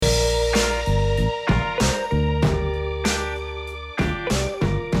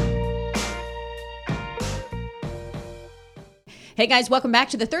Hey guys, welcome back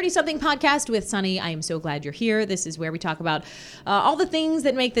to the 30-something podcast with Sunny. I am so glad you're here. This is where we talk about all the things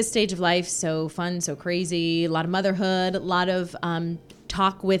that make this stage of life so fun, so crazy. A lot of motherhood, a lot of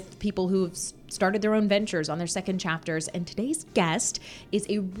talk with people who've started their own ventures on their second chapters. And today's guest is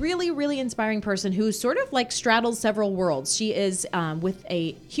a really, really inspiring person who sort of like straddles several worlds. She is with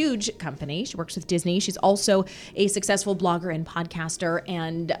a huge company. She works with Disney. She's also a successful blogger and podcaster.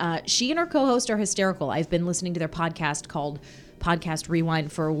 And she and her co-host are hysterical. I've been listening to their podcast called Podcast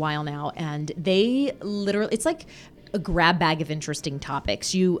Rewind for a while now. And they literally, it's like a grab bag of interesting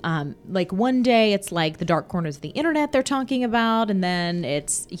topics. You like one day it's like the dark corners of the internet they're talking about, and then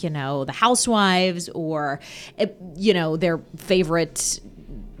it's, you know, the housewives or, you know, their favorite,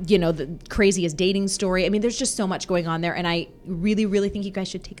 you know, the craziest dating story. I mean, there's just so much going on there. And I really, really think you guys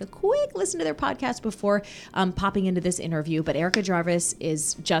should take a quick listen to their podcast before popping into this interview. But Erika Jarvis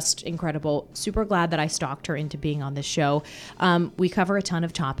is just incredible. Super glad that I stalked her into being on this show. We cover a ton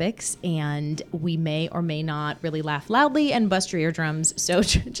of topics, and we may or may not really laugh loudly and bust your eardrums. So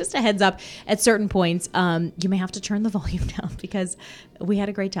just a heads up, at certain points, you may have to turn the volume down because we had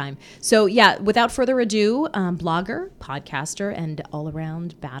a great time. So yeah, without further ado, blogger, podcaster, and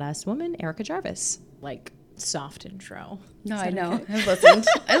all-around badass woman, Erika Jarvis. Like, soft intro. No, I know. Okay? I've listened.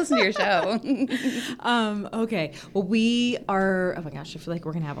 I listened to your show. Okay. Well, we are, oh my gosh, I feel like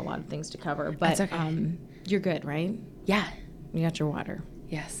we're going to have a lot of things to cover, but That's okay. You're good, right? Yeah. You got your water.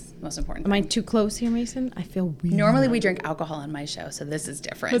 Yes. Most important. Am I too close here, Mason? I feel weird. Normally we drink alcohol on my show, so this is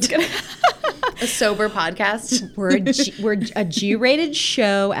different. A sober podcast. We're a G-rated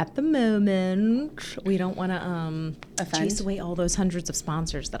show at the moment. We don't want to chase away all those hundreds of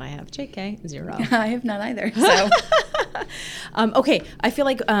sponsors that I have. JK, 0. I have none either. So, okay. I feel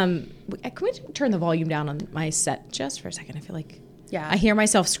like can we turn the volume down on my set just for a second? I feel like I hear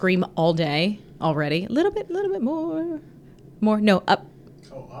myself scream all day already. A little bit more. No, up.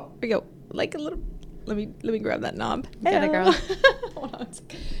 Oh, up. There we go. Like a little. Let me grab that knob. Get it, girl. Hold on.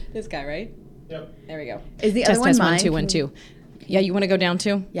 This guy, right? Yep. There we go. Is the other one mine? 1 2 1 2. Yeah, you want to go down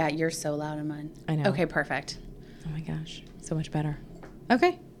too? Yeah, you're so loud in mine. I know. Okay, perfect. Oh my gosh, so much better.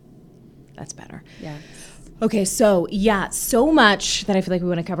 Okay, that's better. Yeah. Okay, so yeah, so much that I feel like we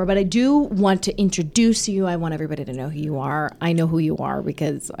want to cover, but I do want to introduce you. I want everybody to know who you are. I know who you are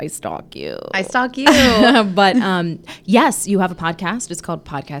because I stalk you. I stalk you. But yes, you have a podcast. It's called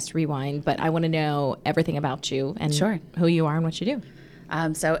Podcast Rewind, but I want to know everything about you and who you are and what you do.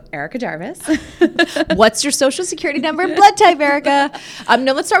 So Erika Jarvis. What's your social security number and blood type, Erika?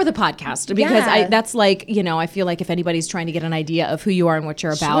 No, let's start with the podcast because that's like, you know, I feel like if anybody's trying to get an idea of who you are and what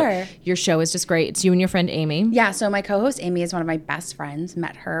you're about, your show is just great. It's you and your friend Amy. Yeah, so my co-host Amy is one of my best friends.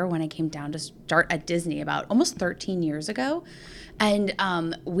 Met her when I came down to start at Disney about almost 13 years ago. And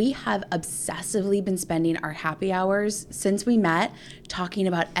we have obsessively been spending our happy hours since we met talking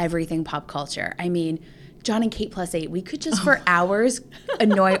about everything pop culture. I mean, John and Kate plus 8. We could just for hours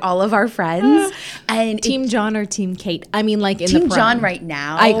annoy all of our friends. And Team John or Team Kate? I mean, like in Team the Team John right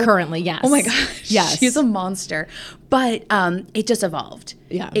now. I currently, yes. Oh my gosh. Yes. She's a monster. But it just evolved.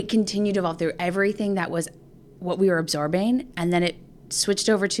 Yeah. It continued to evolve through everything that was what we were absorbing. And then it switched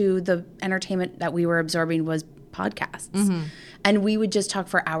over to the entertainment that we were absorbing was podcasts. Mm-hmm. And we would just talk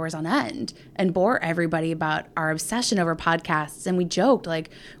for hours on end and bore everybody about our obsession over podcasts. And we joked,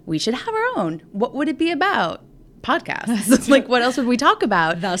 like, we should have our own. What would it be about? Podcasts. Like, what else would we talk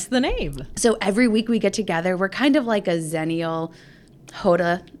about? Thus the name. So every week we get together. We're kind of like a Zennial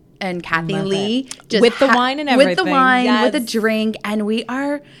Hoda and Kathy Lee. Just with the wine and everything. With the wine, with a drink. And we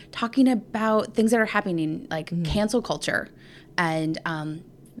are talking about things that are happening, like cancel culture and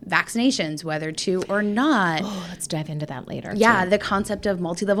vaccinations, whether to or not. Oh, let's dive into that later. Yeah, the concept of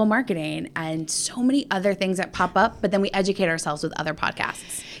multi-level marketing and so many other things that pop up, but then we educate ourselves with other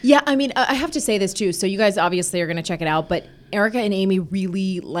podcasts. Yeah, I mean, I have to say this too. So you guys obviously are going to check it out, but Erika and Amy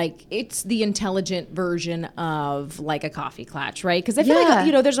really, like, it's the intelligent version of like a coffee klatch, right? Because I feel like,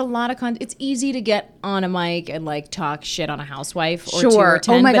 you know, there's a lot of it's easy to get on a mic and like talk shit on a housewife or 2 or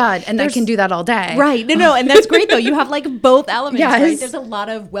 10. Oh my God. And I can do that all day. Right. No. And that's great though. You have like both elements, right? There's a lot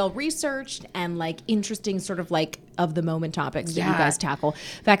of well-researched and like interesting sort of like of the moment topics that you guys tackle.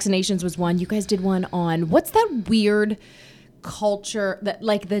 Vaccinations was one. You guys did one on, what's that weird culture that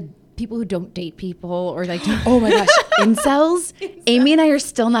like the people who don't date people or like oh my gosh, incels. Amy and I are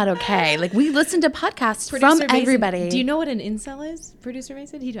still not okay. Like, we listen to podcasts from everybody. Do you know what an incel is? Producer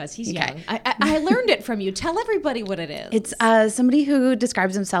Mason? He does. He's young. I learned it from you. Tell everybody what it is. It's somebody who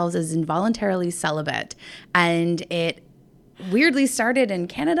describes themselves as involuntarily celibate, and it weirdly started in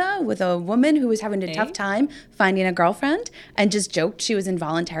Canada with a woman who was having a tough time finding a girlfriend and just joked she was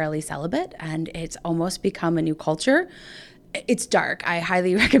involuntarily celibate, and it's almost become a new culture. It's dark. I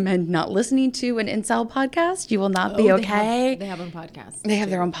highly recommend not listening to an incel podcast. You will not be okay. They have own podcasts. They have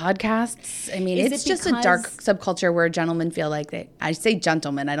their own podcasts. I mean, Is it's it just a dark subculture where gentlemen feel like I say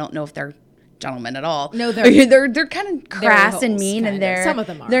gentlemen. I don't know if they're gentlemen at all. No, they're kind of crass and mean, and some of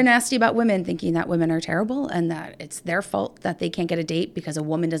them are. They're nasty about women, thinking that women are terrible and that it's their fault that they can't get a date because a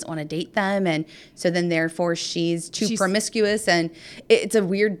woman doesn't want to date them, and so then therefore she's promiscuous, and it's a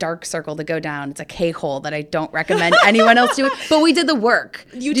weird dark circle to go down. It's a K-hole that I don't recommend anyone else do it. But we did the work.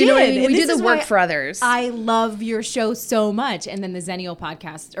 Do you know what I mean? We did the work for others. I love your show so much, and then the Zennial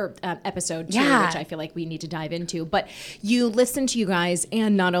podcast or episode 2, which I feel like we need to dive into. But you listen to you guys,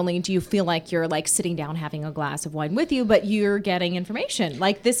 and not only do you feel like you're like sitting down having a glass of wine with you, but you're getting information.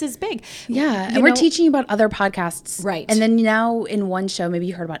 Like, this is big. Yeah. And we're teaching you about other podcasts. Right. And then now in one show, maybe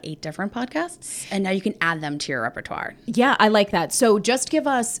you heard about 8 different podcasts, and now you can add them to your repertoire. Yeah, I like that. So just give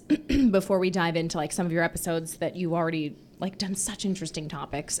us, before we dive into like some of your episodes that you already like done such interesting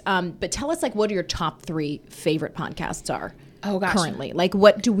topics, but tell us like what your top 3 favorite podcasts are. Oh, gosh. Currently, like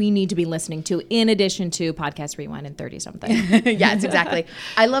what do we need to be listening to in addition to Podcast Rewind and 30 something? Yes, exactly.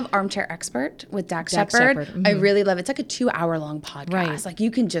 I love Armchair Expert with Dax Shepard. Mm-hmm. I really love it. It's like a 2-hour long podcast. Right. Like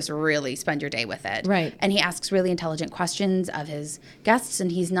you can just really spend your day with it. Right. And he asks really intelligent questions of his guests,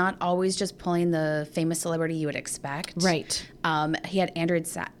 and he's not always just pulling the famous celebrity you would expect. Right. He had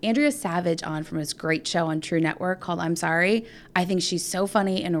Andrea Savage on from his great show on True Network called I'm Sorry. I think she's so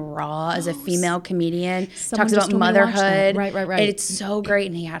funny and raw as a female comedian. Talks about motherhood. Right. And it's so great.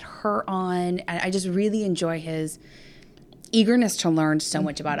 And he had her on. And I just really enjoy his eagerness to learn so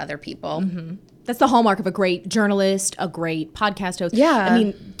much about other people. Mm-hmm. That's the hallmark of a great journalist, a great podcast host. Yeah. I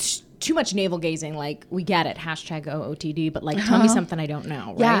mean, too much navel gazing, like we get it, #OOTD, but like tell me something I don't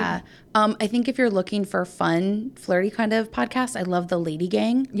know, right? Yeah. I think if you're looking for fun, flirty kind of podcast, I love the Lady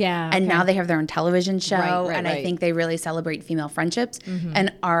Gang. Yeah. And now they have their own television show. Right. I think they really celebrate female friendships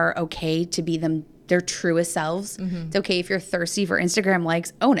and are okay to be their truest selves. It's okay if you're thirsty for Instagram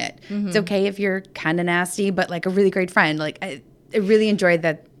likes, own it. It's okay if you're kind of nasty, but like a really great friend. Like I really enjoyed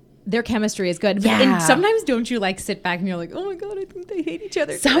that. Their chemistry is good. Yeah. And sometimes don't you like sit back and you're like, oh my God, I think they hate each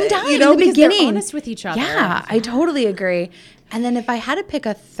other. Sometimes, you know, in the because beginning. they're honest with each other. Yeah, I totally agree. And then if I had to pick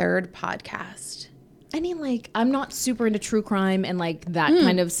a third podcast. I mean, like, I'm not super into true crime and like that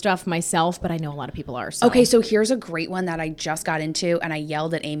kind of stuff myself, but I know a lot of people are. So. Okay, so here's a great one that I just got into, and I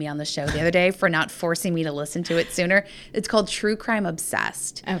yelled at Amy on the show the other day for not forcing me to listen to it sooner. It's called True Crime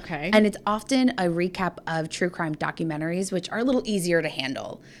Obsessed. Okay. And it's often a recap of true crime documentaries, which are a little easier to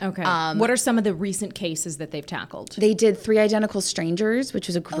handle. Okay. What are some of the recent cases that they've tackled? They did 3 Identical Strangers, which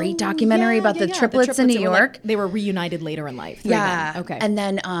was a great documentary about the triplets in New York. They were reunited later in life. Yeah. Okay. And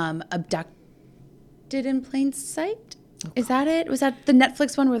then Abducted in Plain Sight. Is that it? Was that the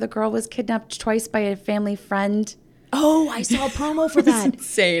Netflix one where the girl was kidnapped twice by a family friend? Oh, I saw a promo for that.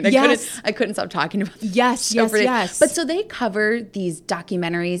 Insane. I couldn't stop talking about it. Yes. But so they cover these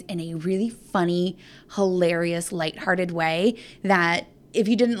documentaries in a really funny, hilarious, lighthearted way that if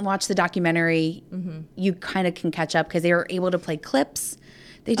you didn't watch the documentary, you kind of can catch up because they were able to play clips.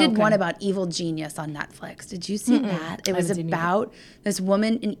 They did one about Evil Genius on Netflix. Did you see that? It was about this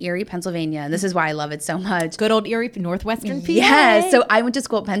woman in Erie, Pennsylvania. And this is why I love it so much. Good old Erie, Northwestern PA. Yes. So I went to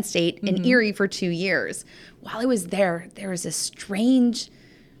school at Penn State in Erie for 2 years. While I was there was a strange,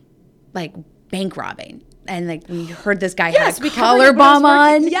 like, bank robbing. And, like, we heard this guy had a collar bomb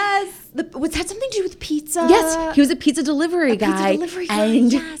on. Yes. Was that something to do with pizza? Yes, he was a pizza delivery guy.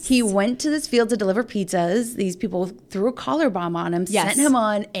 And yes. he went to this field to deliver pizzas. These people threw a collar bomb on him, sent him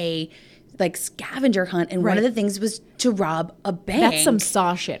on a like scavenger hunt, and one of the things was to rob a bank. That's some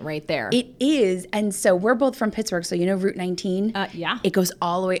saw shit right there. It is. And so we're both from Pittsburgh, so you know Route 19? Yeah. It goes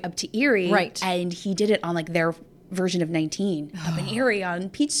all the way up to Erie. Right. And he did it on like their version of 19 up in Erie on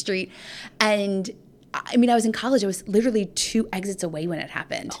Peach Street. And I mean, I was in college. I was literally 2 exits away when it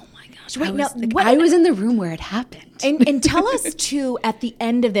happened. Oh my gosh. Wait, I was in the room where it happened. And tell us, too, at the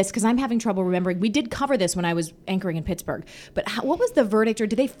end of this, because I'm having trouble remembering. We did cover this when I was anchoring in Pittsburgh. But what was the verdict? Or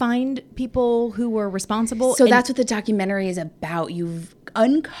did they find people who were responsible? So that's what the documentary is about. You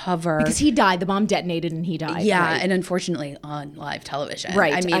uncover. Because he died. The bomb detonated and he died. Yeah, right? and unfortunately on live television.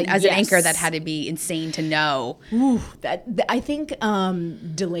 Right. I mean, as an anchor, that had to be insane to know. Ooh, I think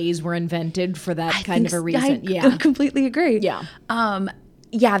delays were invented for that kind of a reason. I completely agree. Yeah.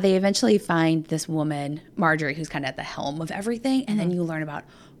 Yeah, they eventually find this woman, Marjorie, who's kind of at the helm of everything. And then you learn about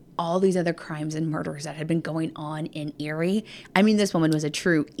all these other crimes and murders that had been going on in Erie. I mean, this woman was a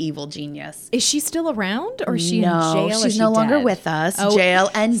true evil genius. Is she still around, or is she No, in jail? she's no longer with us.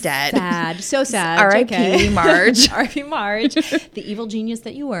 Jail and dead. Sad. So sad. R.I.P. Marge. R.I.P. Marge. The evil genius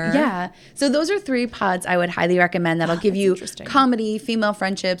that you were. Yeah. So those are 3 pods I would highly recommend that'll give you comedy, female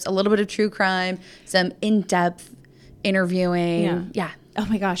friendships, a little bit of true crime, some in-depth interviewing. Yeah. Oh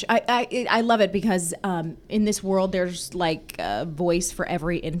my gosh, I love it because in this world there's like a voice for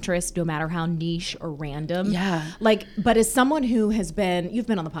every interest, no matter how niche or random. Yeah. Like, but as someone who you've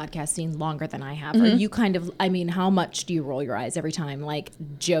been on the podcast scene longer than I have, or you kind of, I mean, how much do you roll your eyes every time like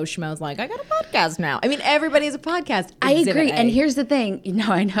Joe Schmo's like, I got a podcast now? I mean, everybody has a podcast. I agree. And here's the thing,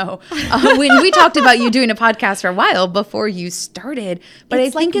 I know. When we talked about you doing a podcast for a while before you started, but I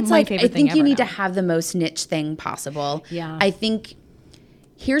think you need to have the most niche thing possible. Yeah. I think.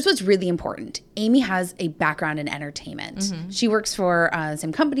 Here's what's really important. Amy has a background in entertainment. She works for the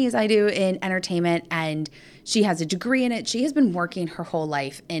same company as I do in entertainment, and she has a degree in it. She has been working her whole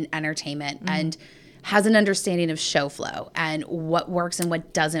life in entertainment and has an understanding of show flow and what works and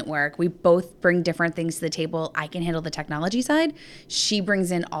what doesn't work. We both bring different things to the table. I can handle the technology side. She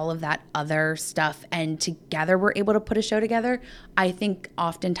brings in all of that other stuff, and together we're able to put a show together. I think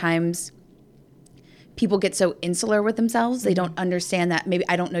oftentimes people get so insular with themselves. They don't understand that maybe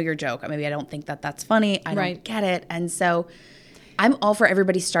I don't know your joke. Maybe I don't think that that's funny. I don't get it. And so I'm all for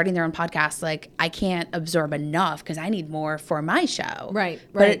everybody starting their own podcast. Like, I can't absorb enough because I need more for my show. Right.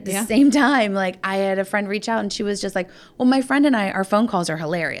 But at the same time, like, I had a friend reach out and she was just like, well, my friend and I, our phone calls are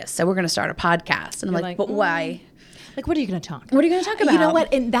hilarious. So we're going to start a podcast. And I'm like, but why? Like, what are you going to talk? What are you going to talk about? You know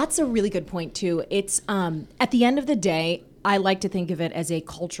what? And that's a really good point too. It's at the end of the day, I like to think of it as a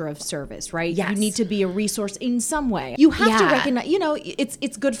culture of service, right? Yes. You need to be a resource in some way. You have to recognize,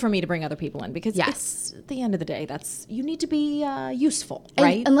 it's good for me to bring other people in because it's, at the end of the day, you need to be useful,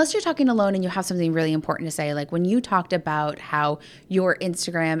 right? And unless you're talking alone and you have something really important to say, like when you talked about how your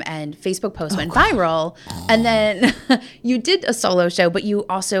Instagram and Facebook post went viral, and then you did a solo show, but you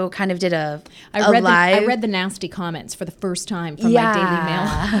also kind of did a live. I read the nasty comments for the first time from my Daily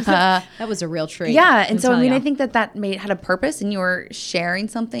Mail. That was a real treat. Yeah, and so I think that had a purpose and you were sharing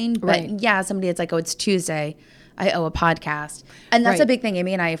something. But somebody it's like, oh, it's Tuesday, I owe a podcast. And that's a big thing,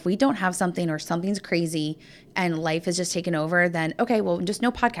 Amy and I, if we don't have something or something's crazy and life has just taken over, then okay, well, just no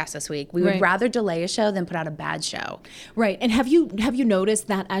podcast this week. We would rather delay a show than put out a bad show. Right. And have you noticed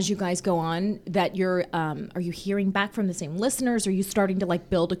that as you guys go on that you're are you hearing back from the same listeners? Are you starting to like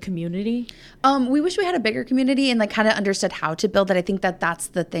build a community? We wish we had a bigger community and like kind of understood how to build it. I think that that's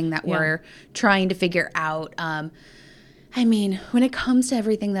the thing that we're trying to figure out. I mean, when it comes to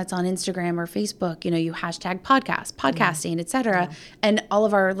everything that's on Instagram or Facebook, you hashtag podcasting, et cetera. And all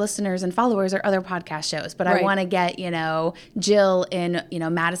of our listeners and followers are other podcast shows. But I want to get, Jill in,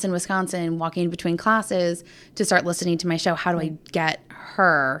 Madison, Wisconsin, walking between classes to start listening to my show. How do I get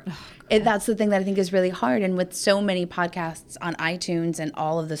her? That's the thing that I think is really hard. And with so many podcasts on iTunes and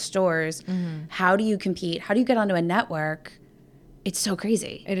all of the stores, how do you compete? How do you get onto a network? It's so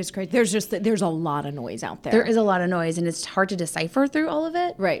crazy. It is crazy. There's a lot of noise out there. There is a lot of noise, and it's hard to decipher through all of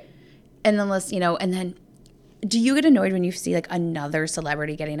it. Right. And unless, and then do you get annoyed when you see like another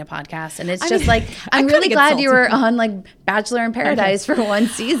celebrity getting a podcast? And it's just like, I'm really glad you were on like Bachelor in Paradise for one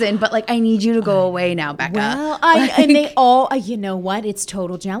season, but like, I need you to go away now, Becca. Well, and they all, you know what? It's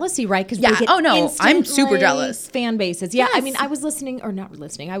total jealousy, right? Because I'm super jealous. Fan bases. Yeah. Yes. I mean, I was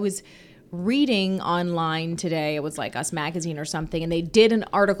I was reading online today. It was like Us Magazine or something, and they did an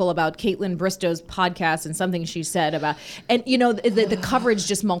article about Caitlin Bristow's podcast and something she said about, and the coverage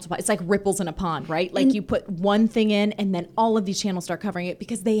just multiplies. It's like ripples in a pond, right? Like you put one thing in, and then all of these channels start covering it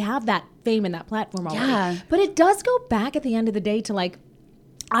because they have that fame and that platform already. Yeah. But it does go back at the end of the day to like,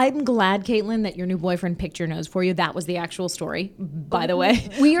 I'm glad, Caitlin, that your new boyfriend picked your nose for you. That was the actual story, by the way.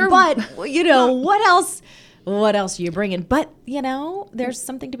 But what else? What else are you bringing? But, there's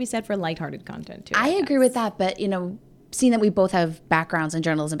something to be said for lighthearted content, too. I agree with that. But, seeing that we both have backgrounds in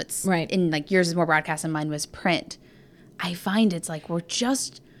journalism, but in like yours is more broadcast and mine was print, I find it's like we're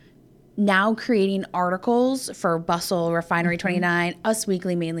just now creating articles for Bustle, Refinery 29, Us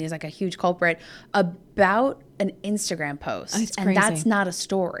Weekly mainly is like a huge culprit, about an Instagram post. It's and crazy. That's not a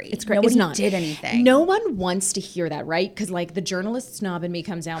story. It's crazy. Nobody did anything. No one wants to hear that, right? Because like the journalist snob in me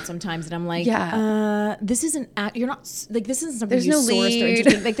comes out sometimes, and I'm like, this isn't. You're not like this isn't something you sourced or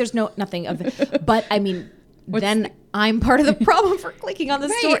interesting. Like there's nothing of it. But I mean, I'm part of the problem for clicking on the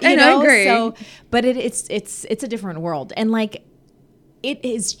story. I agree. So, but it's a different world, and like, it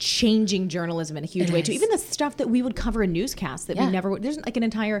is changing journalism in a huge way too. Even the stuff that we would cover in newscasts that we never would. There's like an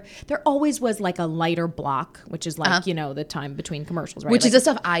entire, there always was like a lighter block, which is like, the time between commercials, right? Which like, is the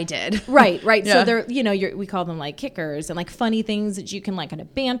stuff I did. Right. Yeah. So there, we call them like kickers and like funny things that you can like kind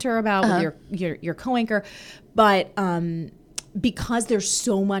of banter about with your co-anchor. But, because there's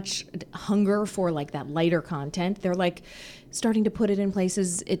so much hunger for like that lighter content, they're like starting to put it in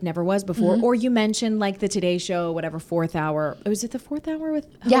places it never was before. Or you mentioned like the Today Show, whatever, Fourth Hour. Was it the Fourth Hour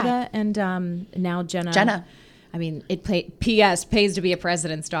with Hoda and now Jenna? I mean, P.S. pays to be a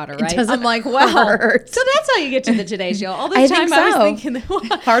president's daughter, right? I'm like, wow. So that's how you get to the Today Show. All this time I was thinking,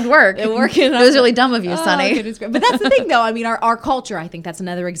 hard work. It was really dumb of you, Sunny. But that's the thing, though. I mean, our culture, I think that's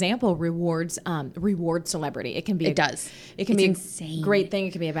another example, rewards celebrity. It can be. It does. It can be insane. A great thing.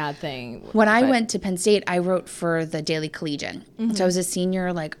 It can be a bad thing. When I went to Penn State, I wrote for the Daily Collegian. So I was a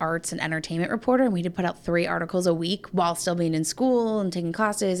senior like arts and entertainment reporter, and we had to put out 3 articles a week while still being in school and taking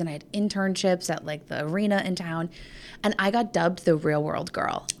classes. And I had internships at like the arena in town. And I got dubbed the real world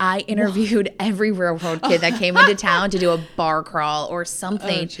girl. I interviewed every real world kid that came into town to do a bar crawl or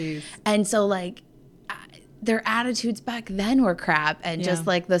something. And so like their attitudes back then were crap, and just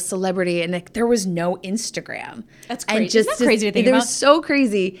like the celebrity, and like, there was no Instagram. That's crazy. And just crazy to think about? It was so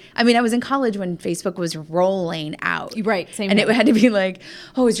crazy. I mean, I was in college when Facebook was rolling out. Right, same And here. it had to be like,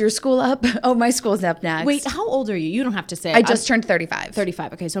 oh, is your school up? Oh, my school's up next. Wait, how old are you? You don't have to say. I just turned 35.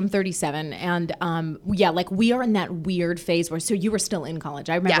 35. Okay, so I'm 37, and like we are in that weird phase where. So you were still in college.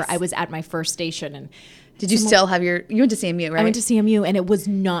 I remember I was at my first station, and did you still have you went to CMU, right? I went to CMU, and it was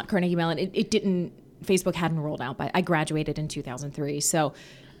not Carnegie Mellon. It didn't. Facebook hadn't rolled out, but I graduated in 2003. So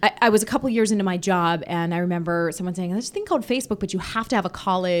I was a couple years into my job, and I remember someone saying, there's a thing called Facebook, but you have to have a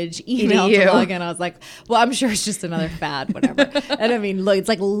college email to log in. I was like, well, I'm sure it's just another fad, whatever. And I mean, look, it's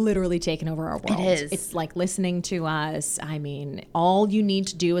like literally taken over our world. It is. It's like listening to us. I mean, all you need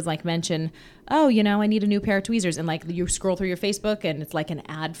to do is like mention, oh, I need a new pair of tweezers. And like you scroll through your Facebook and it's like an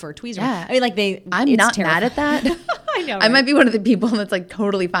ad for a tweezer. Yeah. I mean, like I'm not mad at that. I know. I might be one of the people that's like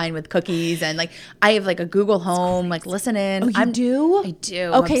totally fine with cookies, and like I have like a Google Home, like listen in. Oh, you do? I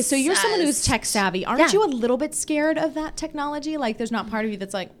do. Okay, so you're someone who's tech savvy. Aren't you a little bit scared of that technology? Like there's not part of you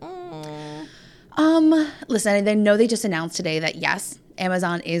that's like, Listen, I know they just announced today that yes,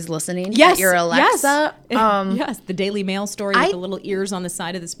 Amazon is listening yes, at your Alexa. Yes, the Daily Mail story with the little ears on the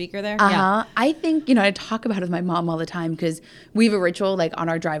side of the speaker there. Yeah. I think, I talk about it with my mom all the time because we have a ritual, like on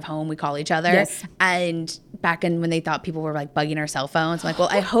our drive home, we call each other. Yes. And back in when they thought people were like bugging our cell phones, I'm like, well,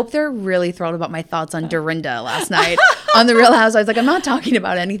 I hope they're really thrilled about my thoughts on Dorinda last night on The Real Housewives. Like, I'm not talking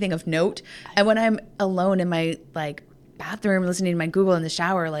about anything of note. And when I'm alone in my like bathroom listening to my Google in the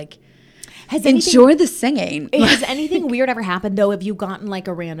shower, like, enjoy the singing. Has anything weird ever happened though? Have you gotten like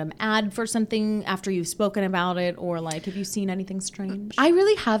a random ad for something after you've spoken about it, or like have you seen anything strange? I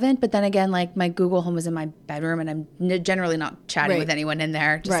really haven't, but then again, like my Google Home is in my bedroom, and I'm generally not chatting with anyone in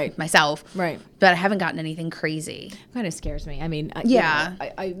there, just myself. Right. But I haven't gotten anything crazy. Kind of scares me. I mean, yeah.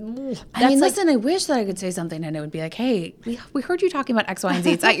 I mean, listen, I wish that I could say something and it would be like, hey, we heard you talking about X, Y, and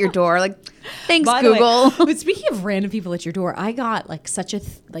Z. It's at your door. Like, thanks, Google. But speaking of random people at your door, I got like such a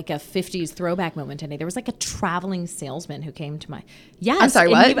 50s throwback moment today. There was like a traveling salesman who came to my I'm sorry,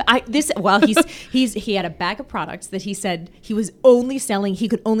 what? He had a bag of products that he said he was only selling. He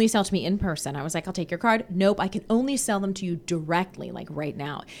could only sell to me in person. I was like, I'll take your card. Nope, I can only sell them to you directly, like right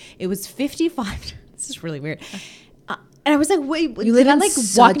now. It was 55. This is really weird. And I was like, wait, you live in like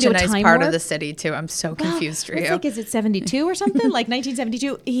such a nice part of the city too. I'm so confused for you. Like, is it 72 or something? Like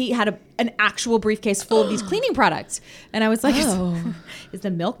 1972, he had an actual briefcase full of these cleaning products. And I was like, is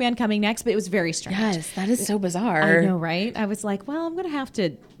the milkman coming next? But it was very strange. Yes, that is so bizarre. I know, right? I was like, well, I'm going to have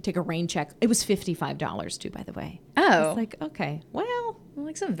to take a rain check. It was $55 too, by the way. Oh. I was like, okay, well.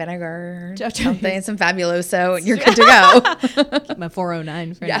 Like some vinegar, something, some Fabuloso, and you're good to go. Keep my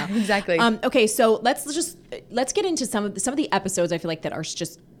 409 for now. Yeah, exactly. Okay, so let's get into some of the episodes I feel like that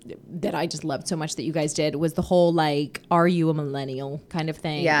I just loved so much that you guys did was the whole like, are you a millennial kind of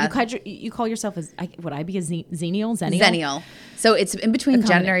thing? Yeah. You call yourself would I be a Zennial? Zennial. So it's in between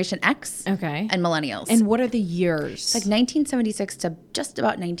Generation X and Millennials. And what are the years? It's like 1976 to just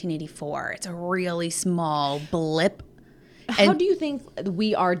about 1984. It's a really small blip. How do you think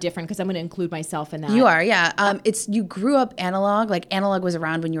we are different? Because I'm going to include myself in that. You are, yeah. You grew up analog. Like analog was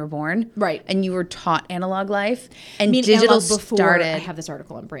around when you were born, right? And you were taught analog life, and digital started. I have this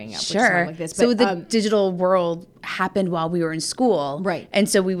article I'm bringing up. Sure. Like this, but, so the digital world happened while we were in school, right? And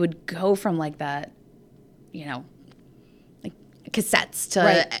so we would go from like that, like cassettes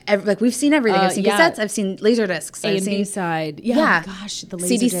to like we've seen everything. I've seen cassettes. I've seen laser discs. A and B side. Yeah. Gosh, the laser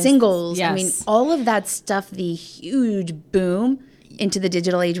CD discs. singles. Yes. I mean, all of that stuff. The huge boom into the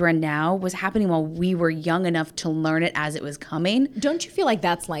digital age we're in now was happening while we were young enough to learn it as it was coming. Don't you feel like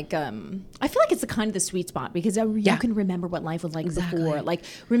that's like, I feel like it's the kind of the sweet spot because you can remember what life was like before. Like,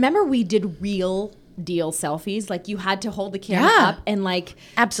 remember we did real deal selfies. Like, you had to hold the camera up and like,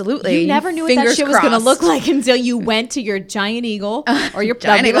 absolutely, you never knew what Fingers that shit was going to look like until you went to your Giant Eagle or your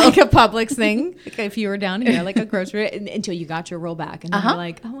Giant Eagle. like a Publix thing. Like if you were down here, like a grocery, until you got your roll back, and then you're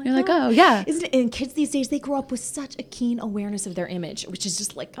like, oh my You're god, like, oh yeah. Isn't it? And kids these days, they grow up with such a keen awareness of their image, which is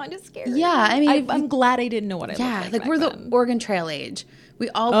just like kind of scary. Yeah, I mean, I'm glad I didn't know what I looked like. like back we're then. the Oregon Trail age. We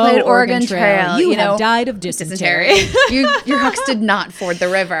all played Oregon Trail. You know, have died of dysentery. Your hucks did not ford the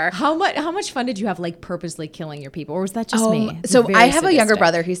river. How much fun did you have, like purposely killing your people, or was that just me? So Very I have a younger sadistic.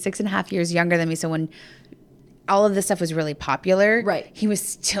 brother. He's 6.5 years younger than me. So when all of this stuff was really popular, Right. he was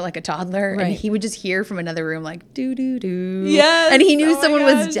still like a toddler, Right. and he would just hear from another room like doo doo doo. Yes. and he knew Oh my someone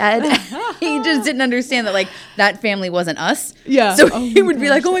gosh. was dead. He just didn't understand that like that family wasn't us. Yeah. So Oh he my would be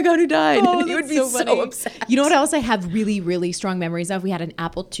like, "Oh my god, who died?" Oh, and he would that's be so so, funny. upset. You know what else I have really, really strong memories of? We had an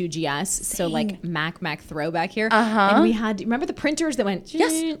Apple II GS, so like Mac throwback here. And we had, remember the printers that went?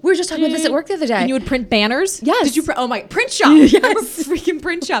 Yes, we were just talking about this at work the other day. And you would print banners? Yes. Did you print? Oh my, print shop. Yes. Freaking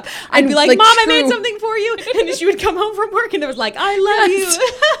print shop. I'd And, be like, like, Mom, I made true. something for you. And then she would come home from work and it was like, I love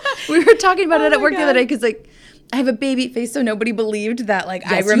you. We were talking about Oh it at my work the other God. day because like I have a baby face, so nobody believed that like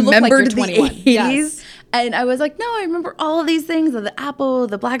I Yes, you look like remembered you're the 21. 80s. Yes. And I was like, no, I remember all of these things, the apple,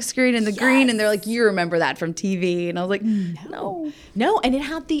 the black screen, and the green. And they're like, you remember that from TV. And I was like, no. No, and it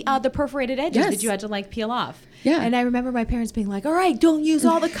had the perforated edges Yes. that you had to like peel off. Yeah. And I remember my parents being like, all right, don't use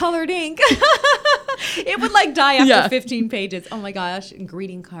all the colored ink. It would like die after Yeah. 15 pages. Oh my gosh. And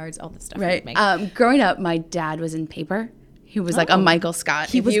greeting cards, all this stuff. we Right. would make. Growing up, my dad was in paper. He was like a Michael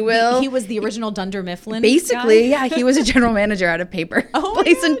Scott, if was you will. he was the original Dunder Mifflin. Basically, guy. yeah, he was a general manager at a paper Oh my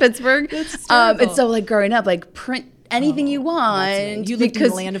place in God. Pittsburgh. That's hysterical. And so, like, growing up, like, print anything you want. You lived in the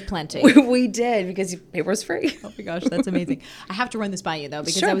because land of plenty. We did, because paper was free. Oh my gosh, that's amazing. I have to run this by you though,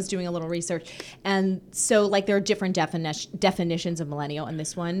 because Sure. I was doing a little research. And so like there are different definitions of millennial, and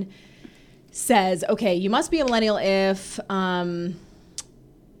this one says, okay, you must be a millennial if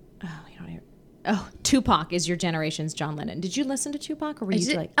Tupac is your generation's John Lennon. Did you listen to Tupac, or were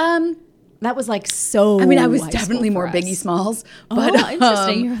you like that was like so I mean, I was high school definitely for more us. Biggie Smalls, but Oh,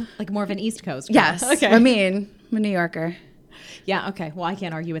 interesting. You're like more of an East Coast girl. yes, Okay. I mean, I'm a New Yorker. Yeah, okay. Well, I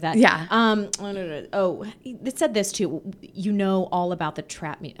can't argue with that. Yeah. Oh, it said this too. You know all about the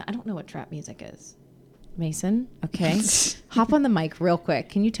trap music. I don't know what trap music is. Mason, okay. Hop on the mic real quick.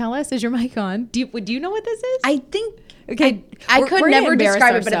 Can you tell us? Is your mic on? Do you know what this is? I think Okay, I we're could gonna never embarrass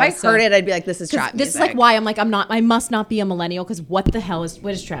describe it, but if I ourselves, heard so- it, I'd be like, "This is trap This is music." like why I'm like I must not be a millennial, because what the hell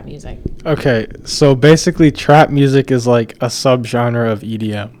what is trap music? Okay, so basically, trap music is like a subgenre of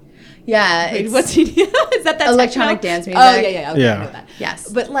EDM. Yeah, Wait, it's what's he? Is that electronic techno? dance music. Oh yeah. Okay, Yeah. I know that. Yes.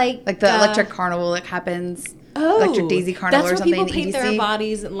 But like the electric carnival that happens. Electric Daisy Carnival that's or where something. people paint their EDC.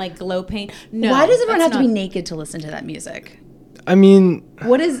 bodies and like glow paint. No, Why does everyone have that's to be not- naked to listen to that music? I mean,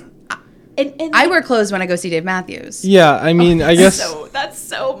 What is? And I wear clothes when I go see Dave Matthews. yeah, I mean, I guess that's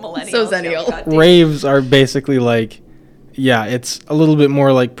so millennial. So zennial. raves are basically like, yeah, it's a little bit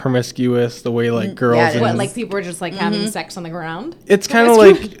more like promiscuous, the way like girls. yeah, and What, like people were just like having sex on the ground? it's kind of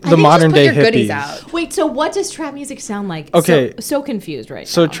Promiscuous. like I the think modern just day put your goodies hippies. out. Wait, so what does trap music sound like? Okay. So confused right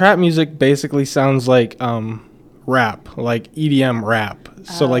So now. trap music basically sounds like rap, like EDM rap.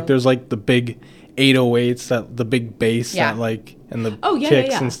 So like there's like the big 808s, that the big bass Yeah. that like and the Oh, yeah, kicks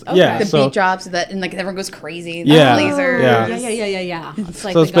yeah. and stuff. Okay. Yeah, The so beat drops that and like everyone goes crazy. Yeah. The lasers. Yeah. It's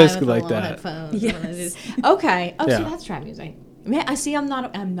like So the it's guy basically with like the little that. headphones. Yes. Okay. Oh, so Yeah. that's trap music. Man, I see. I'm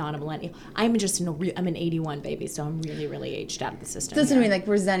not a millennial. I'm just I'm an 81 baby, so I'm really, really aged out of the system. That's what I here. mean. Like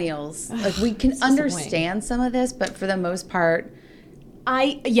we're zennials. Like we can disappointing. understand some of this, but for the most part,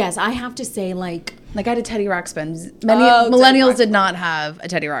 I have to say, like, like I had a Teddy Ruxpin. Many Oh, Teddy millennials Ruxpin. did not have a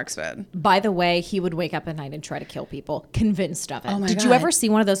Teddy Ruxpin. by the way, he would wake up at night and try to kill people, convinced of it. Oh my Did you God. ever see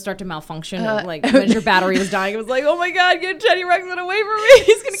one of those start to malfunction? Like when your battery was dying, it was like, oh my God, get Teddy Ruxpin away from me.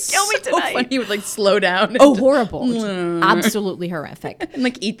 He's going to kill me So tonight. funny. He would like slow down. Oh, horrible. Absolutely horrific. and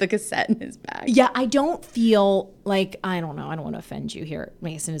like eat the cassette in his bag. Yeah, I don't feel like, I don't know. I don't want to offend you here.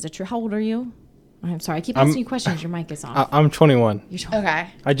 Mason, is it true? How old are you? I'm sorry. I keep asking you questions. Your mic is off. I'm 21. You're talking. Okay.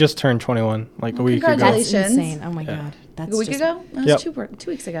 I just turned 21 like a week ago. congratulations. That's insane. Oh my God. That's A week just, ago? That was Yep.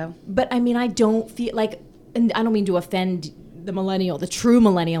 2 weeks ago. But I mean, I don't feel like, and I don't mean to offend the millennial, the true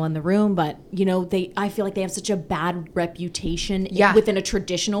millennial in the room, but you know, I feel like they have such a bad reputation within a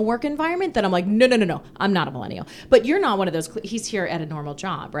traditional work environment that I'm like, no, I'm not a millennial. But you're not one of those. He's here at a normal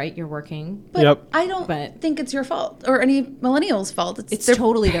job, right? You're working. But I don't think it's your fault or any millennials' fault. It's their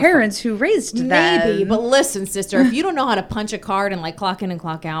totally parents who raised them. Maybe, but listen, sister, if you don't know how to punch a card and like clock in and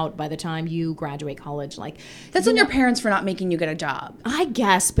clock out by the time you graduate college, like that's on your parents for not making you get a job. I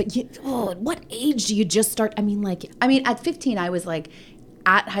guess, but at what age do you just start? I mean, at 15, I was like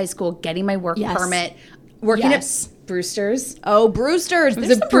at high school getting my work permit, working at Brewster's. Oh, Brewster's.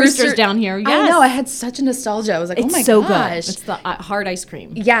 There's some Brewster's down here. Yes. I know. I had such a nostalgia. I was like, it's oh my so gosh. Good. It's the hard ice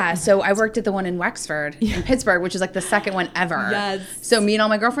cream. Yeah. So I worked at the one in Wexford in Pittsburgh, which is like the second one ever. Yes. So me and all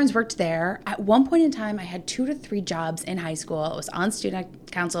my girlfriends worked there. At one point in time, I had 2 to 3 jobs in high school. I was on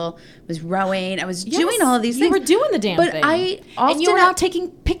student council, was rowing. I was doing all of these things. You were doing the damn thing. And you were not taking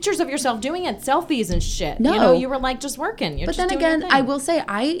pictures of yourself doing it, selfies and shit. No. You know, you were like just working. But then again, I will say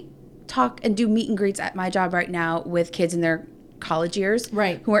I talk and do meet and greets at my job right now with kids in their college years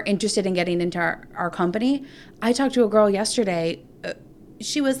who are interested in getting into our company. I talked to a girl yesterday.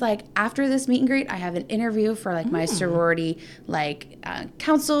 She was like, after this meet and greet, I have an interview for like my sorority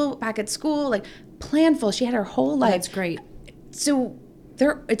council back at school, like planful. She had her whole life. That's great. So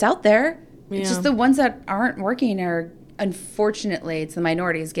it's out there. Yeah. It's just the ones that aren't working are, unfortunately, it's the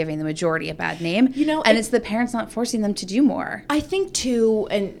minorities giving the majority a bad name. You know, and it's the parents not forcing them to do more. I think too,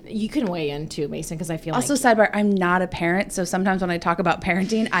 and you can weigh in too, Mason, because I feel also, sidebar, I'm not a parent, so sometimes when I talk about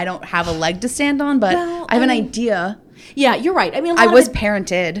parenting, I don't have a leg to stand on, but I have an idea. Yeah, you're right. I mean, I was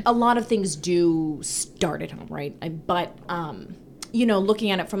parented. A lot of things do start at home, right? But you know,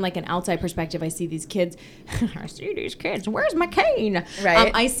 looking at it from like an outside perspective, I see these kids. I see these kids. Where's my cane?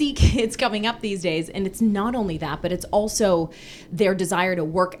 Right. I see kids coming up these days, and it's not only that, but it's also their desire to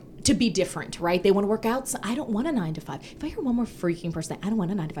work to be different, right? They want to work out. So I don't want a 9 to 5. If I hear one more freaking person, I don't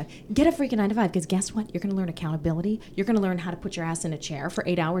want a 9 to 5. Get a freaking 9 to 5, because guess what? You're going to learn accountability. You're going to learn how to put your ass in a chair for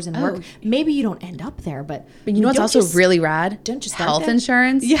 8 hours and work. Maybe you don't end up there, but you know what's also really rad? Don't just health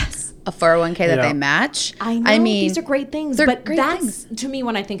insurance. Yes. A 401k that they match. I know. These are great things. But that's, to me,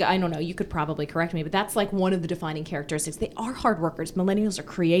 when I think, I don't know, you could probably correct me, but that's like one of the defining characteristics. They are hard workers. Millennials are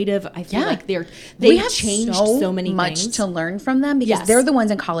creative. I feel like they've changed so many much things. To learn from them, because they're the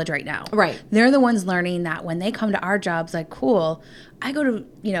ones in college right now. Right. They're the ones learning that when they come to our jobs, like, cool, I go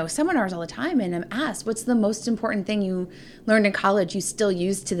to, seminars all the time and I'm asked, what's the most important thing you learned in college you still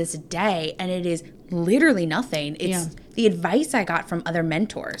use to this day? And it is literally nothing. It's the advice I got from other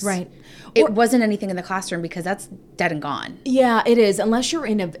mentors. Right. It wasn't anything in the classroom, because that's dead and gone. Yeah, it is. Unless you're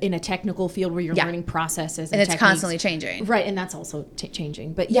in a technical field where you're learning processes and it's constantly changing. Right, and that's also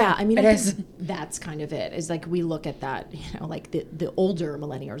changing. But I mean, I think that's kind of it. Is like we look at that, like the older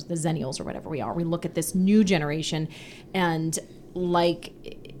millennials, the Zennials or whatever we are. We look at this new generation, and like,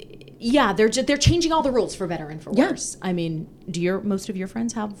 they're changing all the rules for better and for worse. I mean, do most of your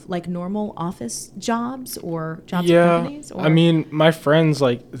friends have like normal office jobs or jobs at companies? Or? I mean, my friends,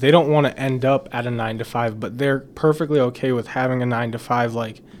 like, they don't want to end up at a 9 to 5, but they're perfectly okay with having a 9 to 5,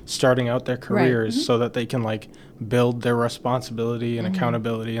 like starting out their careers so that they can like build their responsibility and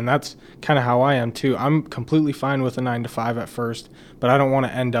accountability. And that's kind of how I am too. I'm completely fine with a 9 to 5 at first, but I don't want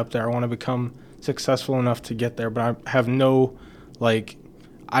to end up there. I want to become successful enough to get there, but I have no, like,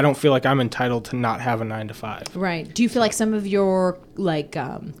 I don't feel like I'm entitled to not have a 9 to 5. Right. Do you feel like some of your like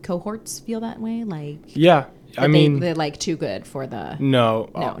cohorts feel that way? Like, yeah, I mean, they're like too good for the. No,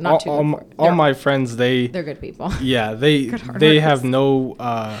 not too good. All my friends, they're good people. Yeah, they have no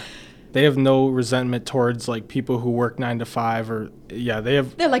they have no resentment towards like people who work 9 to 5 or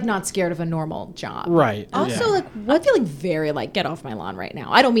they're like not scared of a normal job. Right. Also, like, I'm feeling very like, get off my lawn right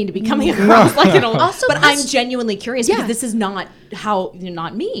now. I don't mean to be coming across like an old. Also, but I'm genuinely curious because this is not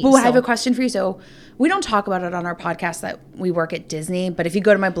not me. Well, I have a question for you. So we don't talk about it on our podcast that we work at Disney, but if you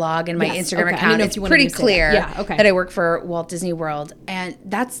go to my blog and my Instagram account, it's pretty clear that I work for Walt Disney World, and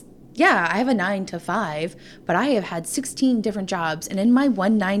that's. Yeah, I have a 9 to 5, but I have had 16 different jobs. And in my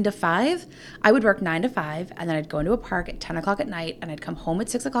one 9 to 5, I would work 9 to 5, and then I'd go into a park at 10 o'clock at night, and I'd come home at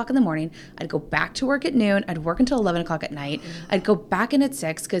 6 o'clock in the morning. I'd go back to work at noon. I'd work until 11 o'clock at night. I'd go back in at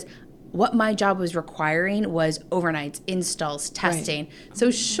 6 because what my job was requiring was overnights, installs, testing. Right. So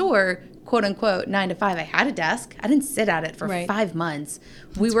sure, quote unquote, 9 to 5, I had a desk. I didn't sit at it for 5 months.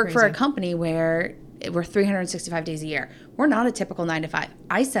 We work for a company where we're 365 days a year. We're not a typical 9 to 5.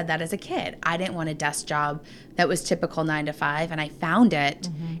 I said that as a kid. I didn't want a desk job that was typical 9 to 5, and I found it.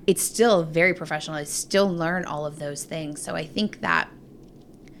 Mm-hmm. It's still very professional. I still learn all of those things. So I think that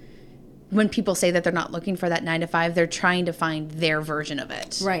when people say that they're not looking for that 9 to 5, they're trying to find their version of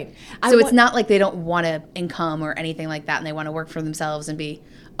it. Right. So it's not like they don't want to income or anything like that, and they want to work for themselves and be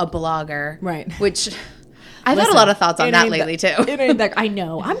a blogger. Right. Which I've had a lot of thoughts on that lately too. I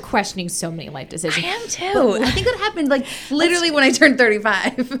know. I'm questioning so many life decisions. I am too. I think that happened like literally when I turned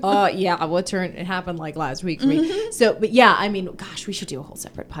 35. Yeah. It happened like last week for me. So, but yeah, I mean, gosh, we should do a whole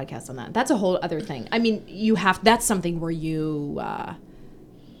separate podcast on that. That's a whole other thing. I mean, that's something where you,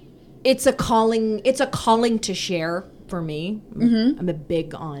 it's a calling to share for me. I'm a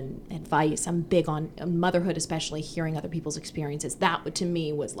big on advice. I'm big on motherhood, especially hearing other people's experiences. That to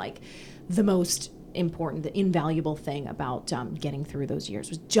me was like the most important, the invaluable thing about getting through those years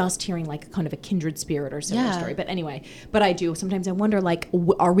was just hearing like kind of a kindred spirit or similar story. But anyway, sometimes I wonder, like,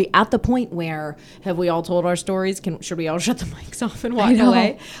 are we at the point where have we all told our stories? Should we all shut the mics off and walk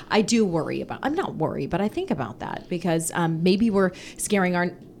away? I do worry I'm not worried, but I think about that because maybe we're scaring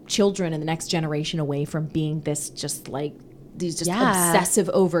our children and the next generation away from being this just like these just obsessive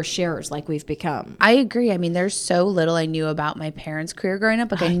oversharers like we've become. I agree. I mean, there's so little I knew about my parents' career growing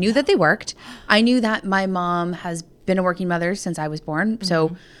up. Like I knew that they worked. I knew that my mom has been a working mother since I was born. Mm-hmm.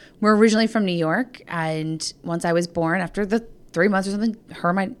 So we're originally from New York. And once I was born, after the 3 months or something,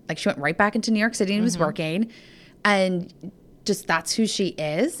 she went right back into New York City and was working. And just that's who she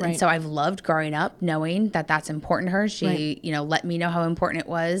is. Right. And so I've loved growing up knowing that that's important to her. She, let me know how important it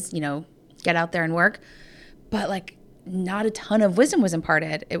was, get out there and work. But like, not a ton of wisdom was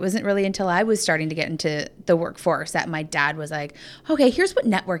imparted. It wasn't really until I was starting to get into the workforce that my dad was like, okay, here's what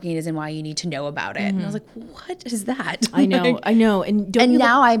networking is and why you need to know about it. And I was like, what is that? I know. And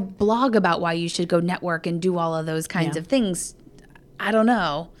now I blog about why you should go network and do all of those kinds of things. I don't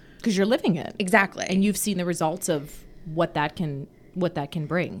know. Because you're living it. Exactly. And you've seen the results of what that can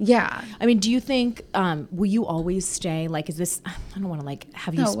bring. Yeah. I mean, do you think, will you always stay? Like, is this, I don't want to like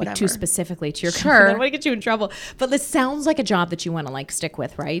have you speak too specifically to your company. I don't want to get you in trouble. But this sounds like a job that you want to like stick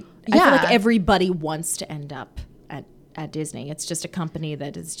with, right? Yeah. I feel like everybody wants to end up at Disney. It's just a company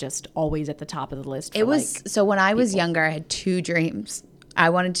that is just always at the top of the list. So when I was younger, I had 2 dreams. I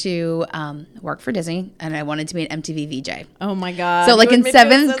wanted to work for Disney, and I wanted to be an MTV VJ. Oh my God. So like in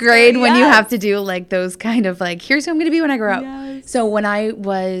 7th grade when you have to do like those kind of like, here's who I'm going to be when I grow up. Yes. So when I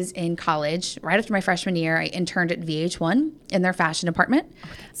was in college, right after my freshman year, I interned at VH1 in their fashion department.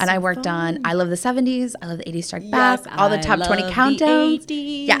 And I worked on I Love the 70s, I Love the 80s Strike Back, all the top 20 countdowns.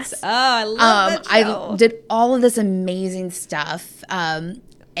 Yes. Oh, I love that show. I did all of this amazing stuff.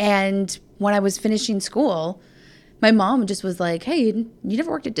 And when I was finishing school, my mom just was like, hey, you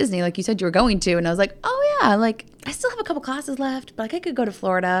never worked at Disney like you said you were going to. And I was like, oh, yeah, like I still have a couple classes left, but like I could go to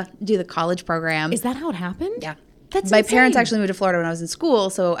Florida, do the college program. Is that how it happened? Yeah. That's my insane. parents actually moved to Florida when I was in school,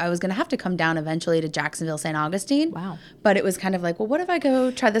 so I was going to have to come down eventually to Jacksonville, St. Augustine. Wow. But it was kind of like, well, what if I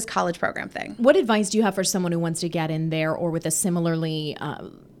go try this college program thing? What advice do you have for someone who wants to get in there or with a similarly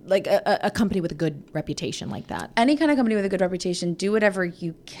like a company with a good reputation like that? Any kind of company with a good reputation, do whatever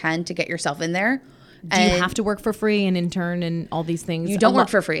you can to get yourself in there. Do you have to work for free and intern and all these things? You don't work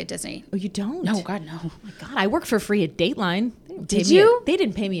for free at Disney. Oh, you don't? No, God, no. Oh my God, I worked for free at Dateline. Did you? They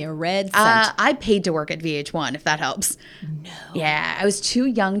didn't pay me a red cent. I paid to work at VH1, if that helps. No. Yeah, I was too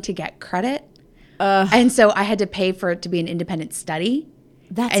young to get credit. And so I had to pay for it to be an independent study.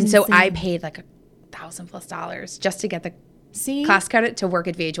 That's and insane. So I paid like $1,000+ just to get the class credit to work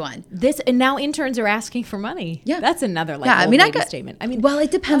at VH1. And now interns are asking for money. Yeah. That's another like statement. I mean, well,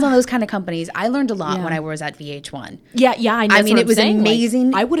 it depends on those kind of companies. I learned a lot when I was at VH1. Yeah, I know. I mean, it was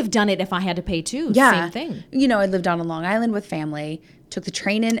amazing. Like, I would have done it if I had to pay too. Yeah. Same thing. You know, I lived on Long Island with family, took the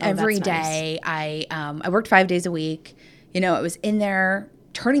train in every day. Nice. I worked 5 days a week. You know, it was in there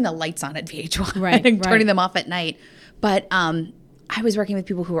turning the lights on at VH1 right, and turning them off at night. But I was working with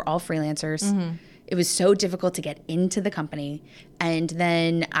people who were all freelancers. Mm-hmm. It was so difficult to get into the company. And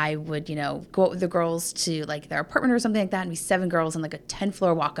then I would, go out with the girls to like their apartment or something like that and be 7 girls on like a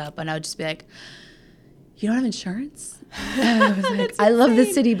 10-floor walk up. And I would just be like, you don't have insurance? I was like, I love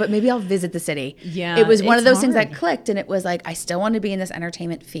this city, but maybe I'll visit the city. Yeah. It was one of those things that clicked. And it was like, I still want to be in this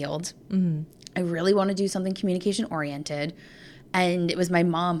entertainment field. Mm-hmm. I really want to do something communication oriented. And it was my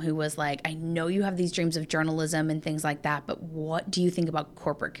mom who was like, I know you have these dreams of journalism and things like that, but what do you think about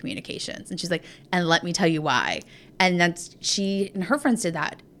corporate communications? And she's like, and let me tell you why. And she and her friends did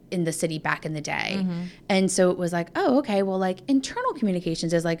that in the city back in the day. Mm-hmm. And so it was like, oh, okay, well, like internal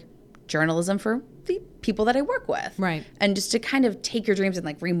communications is like journalism for the people that I work with. Right. And just to kind of take your dreams and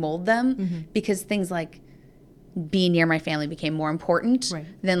like remold them because things like being near my family became more important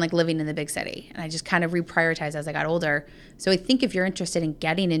than like living in the big city. And I just kind of reprioritized as I got older. So I think if you're interested in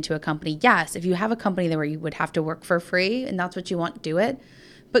getting into a company, yes, if you have a company where you would have to work for free and that's what you want, do it.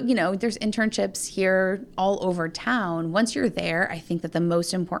 But, there's internships here all over town. Once you're there, I think that the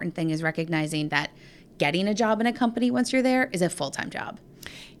most important thing is recognizing that getting a job in a company once you're there is a full-time job.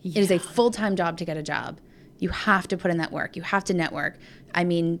 Yeah. It is a full-time job to get a job. You have to put in that work. You have to network. I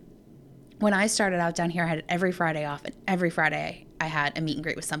mean, when I started out down here, I had every Friday off, and every Friday I had a meet and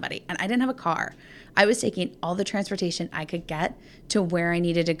greet with somebody. And I didn't have a car. I was taking all the transportation I could get to where I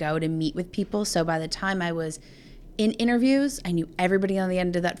needed to go to meet with people. So by the time I was in interviews, I knew everybody on the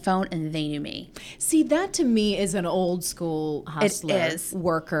end of that phone, and they knew me. See, that to me is an old school hustler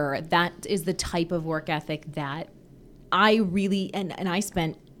worker. That is the type of work ethic that I really, and I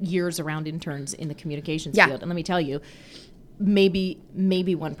spent years around interns in the communications field. And let me tell you, maybe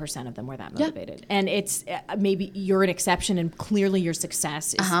 1% of them were that motivated. And it's maybe you're an exception, and clearly your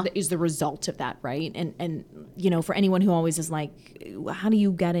success is the result of that, right? And for anyone who always is like, how do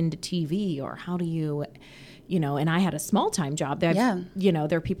you get into TV, or how do you... and I had a small-time job. There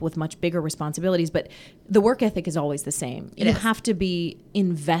are people with much bigger responsibilities, but the work ethic is always the same. You have to be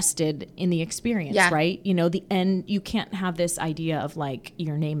invested in the experience, right? The end, you can't have this idea of like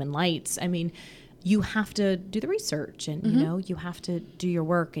your name and lights. I mean, you have to do the research, and, you have to do your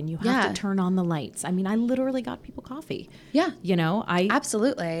work, and you have to turn on the lights. I mean, I literally got people coffee. Yeah. I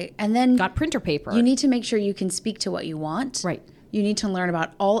absolutely. And then got printer paper. You need to make sure you can speak to what you want. Right. You need to learn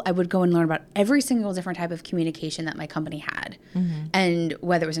about I would go and learn about every single different type of communication that my company had. And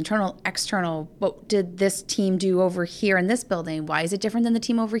whether it was internal, external, what did this team do over here in this building? Why is it different than the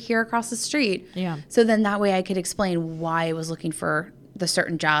team over here across the street? Yeah. So then that way I could explain why I was looking for the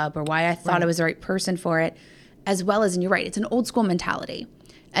certain job, or why I thought I was the right person for it, as well as, and you're right, it's an old school mentality.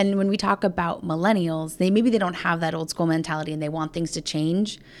 And when we talk about millennials, maybe they don't have that old school mentality, and they want things to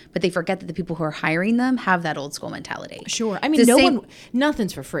change, but they forget that the people who are hiring them have that old school mentality. Sure. I mean,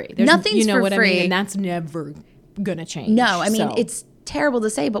 nothing's for free. Nothing's for free. I mean? And that's never going to change. No, I mean, it's terrible to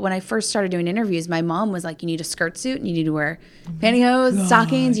say, but when I first started doing interviews, my mom was like, you need a skirt suit, and you need to wear pantyhose,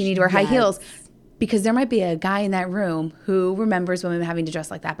 stockings, you need to wear high heels. Because there might be a guy in that room who remembers women having to dress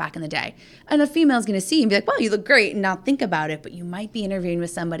like that back in the day. And a female's going to see and be like, wow, you look great, and not think about it. But you might be interviewing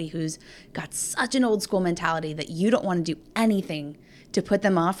with somebody who's got such an old school mentality that you don't want to do anything to put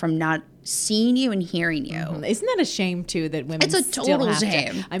them off from not seeing you and hearing you. Isn't that a shame, too, that women It's a total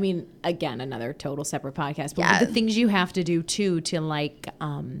shame. I mean, again, another total separate podcast. But the things you have to do, too, to like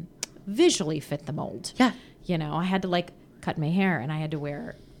visually fit the mold. Yeah. I had to like cut my hair, and I had to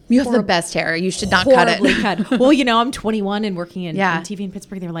wear... You have the best hair. You should not cut it. Cut. Well, I'm 21 and working in TV in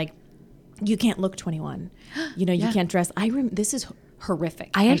Pittsburgh. They were like, you can't look 21. You can't dress. This is horrific.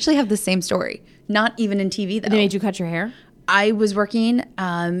 I actually have the same story. Not even in TV, though. They made you cut your hair? I was working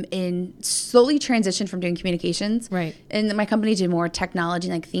slowly transitioned from doing communications. Right. And my company did more technology,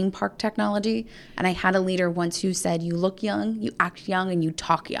 like theme park technology. And I had a leader once who said, you look young, you act young, and you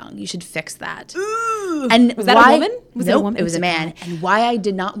talk young. You should fix that. Ooh. And was that a woman? It was a man. And why I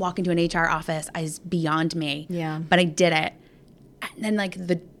did not walk into an HR office is beyond me. Yeah. But I did it. And then like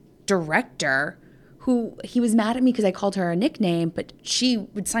the director... he was mad at me because I called her a nickname, but she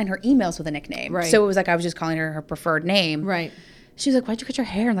would sign her emails with a nickname. Right. So it was like I was just calling her preferred name. Right. She was like, why'd you cut your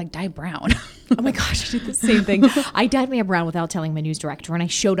hair and like dye brown? Oh my gosh, I did the same thing. I dyed my hair brown without telling my news director, and I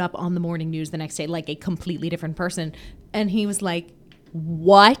showed up on the morning news the next day like a completely different person. And he was like,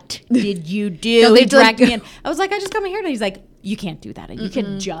 what did you do? No, they dragged me in. I was like, I just cut my hair done. He's like, you can't do that. You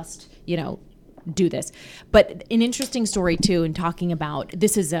can just, do this. But an interesting story too, in talking about,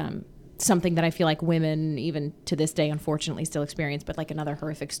 this is something that I feel like women, even to this day, unfortunately still experience, but like another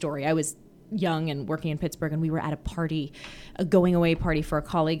horrific story. I was young and working in Pittsburgh, and we were at a party, a going away party for a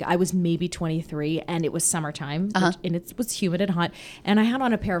colleague. I was maybe 23, and it was summertime, and it was humid and hot. And I had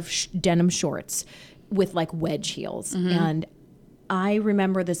on a pair of denim shorts with like wedge heels. And I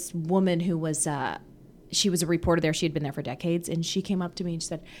remember this woman who was, she was a reporter there. She had been there for decades. And she came up to me and she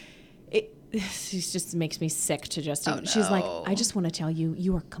said, this just makes me sick to just... Oh, no. She's like, I just want to tell you,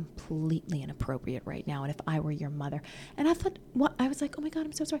 you are completely inappropriate right now. And if I were your mother... And I thought, what? I was like, oh my God,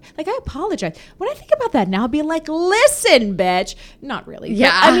 I'm so sorry. Like, I apologize. When I think about that now, I'd be like, listen, bitch. Not really.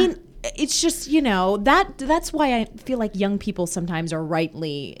 Yeah. But, I mean, it's just, that's why I feel like young people sometimes are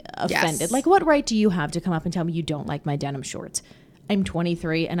rightly offended. Yes. Like, what right do you have to come up and tell me you don't like my denim shorts? I'm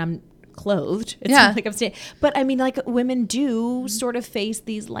 23 and I'm clothed. It's not like I'm saying... But I mean, like, women do sort of face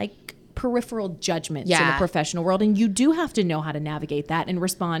these, like, peripheral judgments in the professional world, and you do have to know how to navigate that and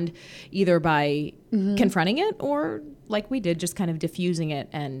respond either by confronting it or, like we did, just kind of diffusing it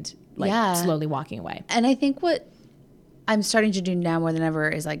and slowly walking away. And I think what I'm starting to do now more than ever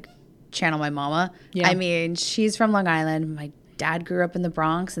is like channel my mama. Yeah. I mean, she's from Long Island. My dad grew up in the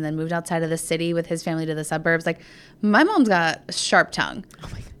Bronx and then moved outside of the city with his family to the suburbs. Like, my mom's got a sharp tongue. Oh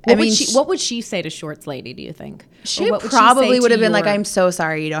my God. What would she say to Shorts Lady, do you think? She probably would have been like, I'm so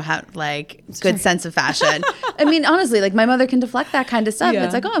sorry you don't have like good sense of fashion. I mean, honestly, like my mother can deflect that kind of stuff. Yeah.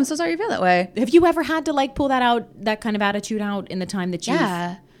 It's like, oh, I'm so sorry you feel that way. Have you ever had to like pull that kind of attitude out in the time that you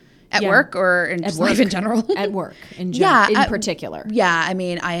At work or in just life in general? At work in particular. Yeah. I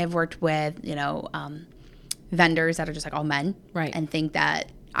mean, I have worked with, vendors that are just like all men. Right. And think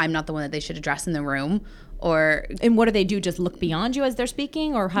that I'm not the one that they should address in the room. And what do they do? Just look beyond you as they're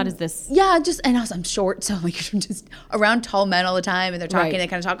speaking, or how does this? Yeah, and also I'm short, so like I'm just around tall men all the time, and they're talking. Right. They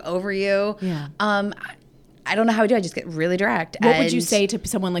kind of talk over you. Yeah. I don't know how I do. I just get really direct. What would you say to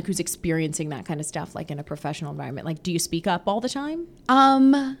someone like who's experiencing that kind of stuff, like in a professional environment? Like, do you speak up all the time?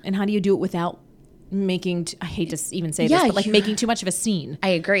 And how do you do it without making? I hate to even say this, but like making too much of a scene. I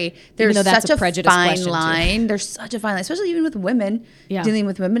agree. There's such a fine line. There's such a fine line, especially even with women. Yeah. Dealing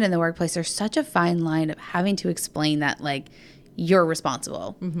with women in the workplace, there's such a fine line of having to explain that like you're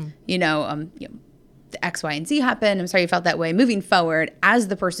responsible. Mm-hmm. The X, Y, and Z happened. I'm sorry you felt that way. Moving forward, as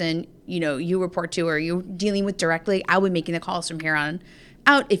the person you report to or you're dealing with directly, I'll be making the calls from here on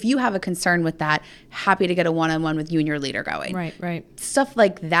out. If you have a concern with that, happy to get a one-on-one with you and your leader going. Right. Stuff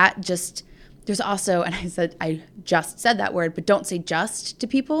like that. Just there's also, and I just said that word, but don't say just to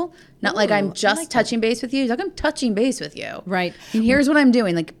people. Not like I'm just touching base with you. Like I'm touching base with you. Right. And here's what I'm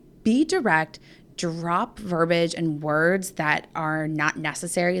doing. Like, be direct. Drop verbiage and words that are not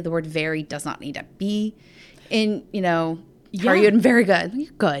necessary. The word very does not need to be in, are you very good?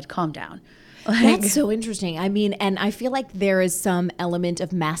 You're good. Calm down. That's so interesting. I mean, and I feel like there is some element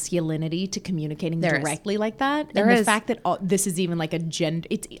of masculinity to communicating directly like that. There is. The fact that this is even like a gender,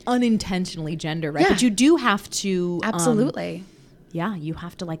 it's unintentionally gender, right? Yeah. But you do have to. Absolutely. You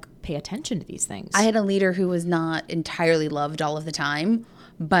have to like pay attention to these things. I had a leader who was not entirely loved all of the time,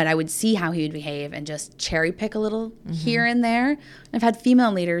 but I would see how he would behave and just cherry pick a little here and there. I've had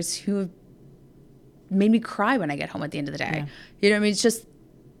female leaders who have made me cry when I get home at the end of the day. Yeah. You know what I mean? It's just,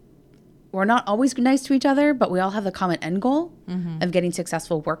 we're not always nice to each other, but we all have the common end goal of getting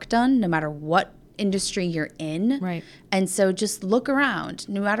successful work done, no matter what industry you're in. Right. And so just look around,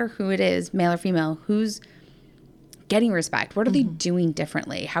 no matter who it is, male or female, who's getting respect. What are they doing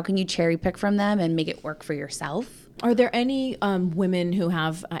differently? How can you cherry pick from them and make it work for yourself? Are there any women who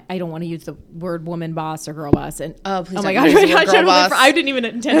have, I don't want to use the word woman boss or girl boss. And please oh my gosh, I didn't even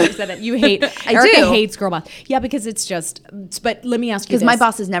intend to say that. You hate, Erica hates girl boss. Yeah, because it's just, but let me ask you this. Because my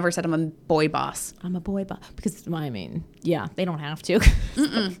boss has never said I'm a boy boss. I'm a boy boss. Because, I mean, yeah, they don't have to.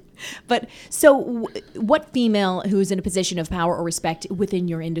 But so what female who's in a position of power or respect within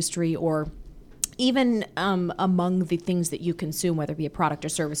your industry or even among the things that you consume, whether it be a product or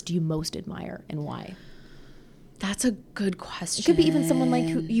service, do you most admire and why? That's a good question. It could be even someone like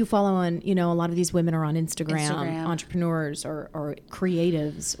who you follow on, a lot of these women are on Instagram. Entrepreneurs or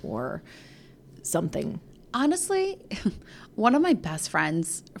creatives or something. Honestly, one of my best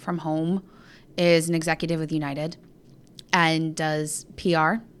friends from home is an executive with United and does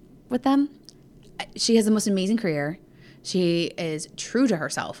PR with them. She has the most amazing career. She is true to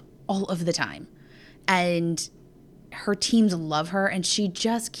herself all of the time. And her teams love her, and she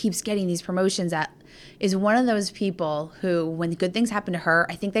just keeps getting these promotions that is one of those people who, when good things happen to her,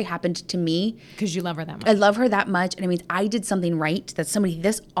 I think they happened to me. Because you love her that much. I love her that much. And it means I did something right that somebody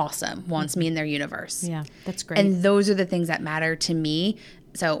this awesome wants me in their universe. Yeah, that's great. And those are the things that matter to me.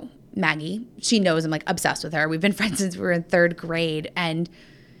 So Maggie, she knows I'm like obsessed with her. We've been friends since we were in 3rd grade. And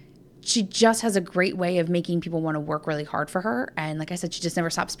she just has a great way of making people want to work really hard for her. And like I said, she just never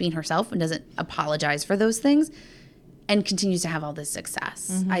stops being herself and doesn't apologize for those things and continues to have all this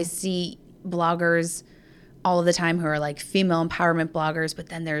success. I see bloggers all of the time who are like female empowerment bloggers, but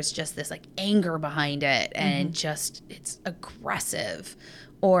then there's just this like anger behind it and just it's aggressive.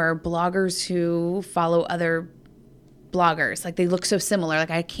 Or bloggers who follow other bloggers, like they look so similar,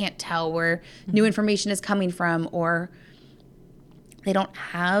 like I can't tell where new information is coming from, or they don't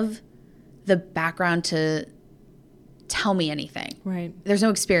have the background to tell me anything. Right. There's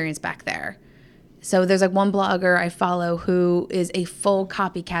no experience back there. So there's like one blogger I follow who is a full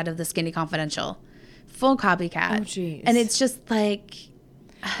copycat of the Skinny Confidential. Full copycat. Oh, geez. And it's just like...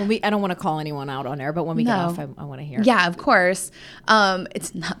 I don't want to call anyone out on air, but when we get off, I want to hear. Yeah, of course.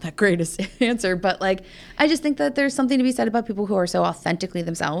 It's not the greatest answer, but like, I just think that there's something to be said about people who are so authentically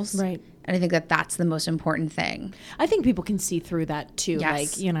themselves. Right. And I think that that's the most important thing. I think people can see through that too.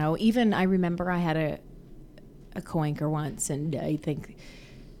 Yes. Like, even I remember I had a co-anchor once, and I think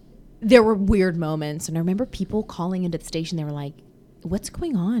there were weird moments. And I remember people calling into the station. They were like, what's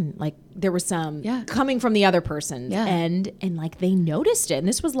going on? Like there was some Yeah. coming from the other person's Yeah. end, and like they noticed it. And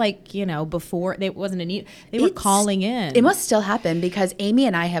this was like, you know, before it wasn't a need. They were calling in. It must still happen because Amy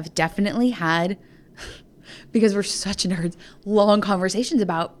and I have definitely had, because we're such nerds, long conversations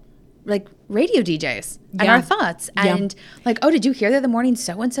about like radio DJs and Yeah. our thoughts. Yeah. And like, oh, did you hear that the morning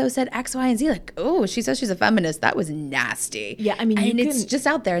so-and-so said X, Y, and Z? Like, oh, she says she's a feminist. That was nasty. Yeah, I mean, and you it's can- just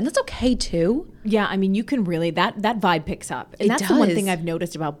out there, and that's okay too. Yeah, I mean, you can really that vibe picks up, and It that's the one does. thing I've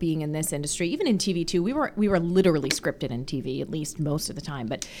noticed about being in this industry, even in TV too. We were literally scripted in TV, at least most of the time,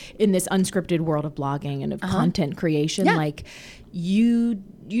 but in this unscripted world of blogging and of content creation, Yeah. like you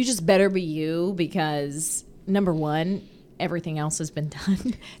just better be you, because number one, everything else has been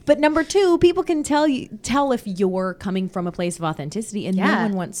done, but number two, people can tell if you're coming from a place of authenticity, and no Yeah.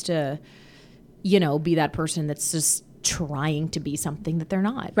 one wants to, you know, be that person that's just trying to be something that they're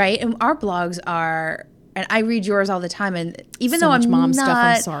not. Right. And our blogs are, and I read yours all the time. And even So though much I'm mom not, stuff,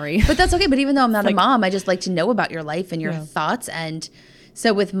 I'm sorry. But that's okay. But even though I'm not a mom, I just like to know about your life and your thoughts. And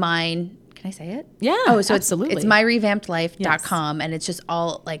so with mine, can I say it? Yeah, Oh, so absolutely. it's myrevampedlife.com. And it's just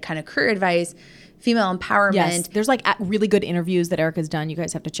all like kind of career advice, female empowerment. Yes, there's like really good interviews that Erica's done. You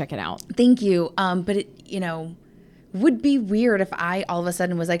guys have to check it out. Thank you. But it, you know, would be weird if I all of a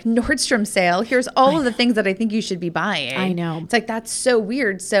sudden was like, Nordstrom sale, here's all of the things that I think you should be buying. I know. It's like, that's so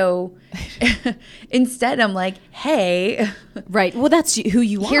weird. So instead I'm like, hey, Right. Well, that's who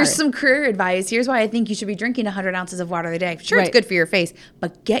you are. here's some career advice. Here's why I think you should be drinking 100 ounces of water a day. Sure, Right. it's good for your face,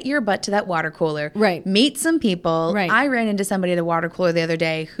 but get your butt to that water cooler. Right. Meet some people. Right. I ran into somebody at a water cooler the other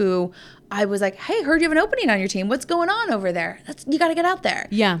day who I was like, hey, heard you have an opening on your team. What's going on over there? You got to get out there.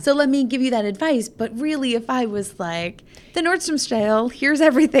 Yeah. So let me give you that advice. But really, if I was like, the Nordstrom sale, here's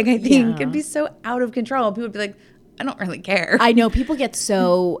everything, I think, Yeah. it'd be so out of control. People would be like, I don't really care. I know people get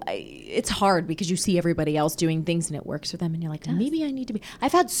so it's hard because you see everybody else doing things and it works for them, and you're like, maybe I need to be.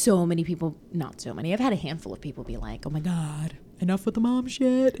 I've had so many people, not so many. I've had a handful of people be like, oh my god, enough with the mom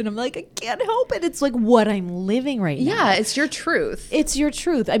shit, and I'm like, I can't help it. It's like what I'm living right now. Yeah, it's your truth. It's your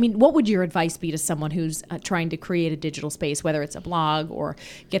truth. I mean, what would your advice be to someone who's trying to create a digital space, whether it's a blog or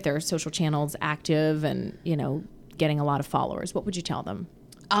get their social channels active and, you know, getting a lot of followers? What would you tell them?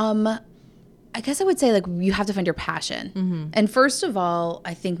 I guess I would say like you have to find your passion. And first of all,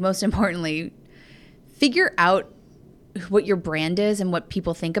 I think most importantly, figure out what your brand is and what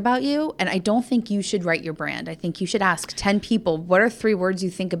people think about you. And I don't think you should write your brand. I think you should ask 10 people, what are 3 words you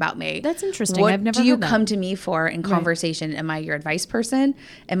think about me? That's interesting. What I've never do you heard that. come to me for in conversation? Am I your advice person?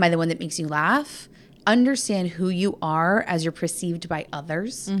 Am I the one that makes you laugh? Understand who you are as you're perceived by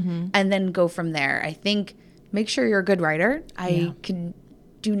others, and then go from there. I think make sure you're a good writer. I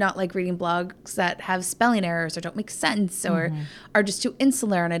do not like reading blogs that have spelling errors or don't make sense or are just too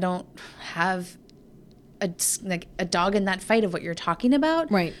insular, and I don't have a dog in that fight of what you're talking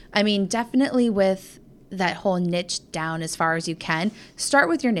about. Right. I mean, definitely with that whole niche down as far as you can. Start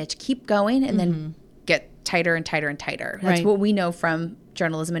with your niche, keep going, and then get tighter and tighter and tighter. That's Right. what we know from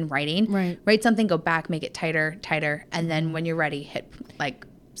journalism and writing. Right. Write something, go back, make it tighter, and then when you're ready, hit like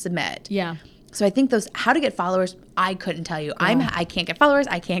submit. Yeah. So I think those how to get followers, I couldn't tell you. I can't get followers,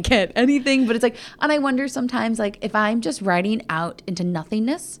 I can't get anything, but it's like, and I wonder sometimes like if I'm just writing out into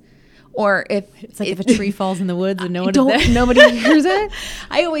nothingness, or if It's like if a tree falls in the woods and no one is there. nobody hears it.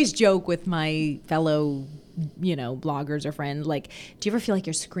 I always joke with my fellow, you know, bloggers or friends, like, do you ever feel like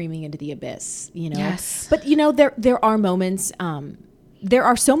you're screaming into the abyss? You know? Yes. But you know, there are moments, there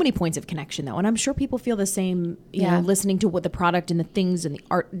are so many points of connection though. And I'm sure people feel the same, you know, listening to what the product and the things and the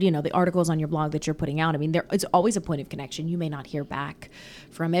art, you know, the articles on your blog that you're putting out. I mean, there is always a point of connection. You may not hear back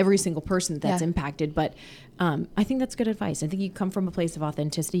from every single person that's impacted, but I think that's good advice. I think you come from a place of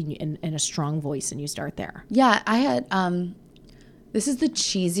authenticity and a strong voice and you start there. Yeah, I had this is the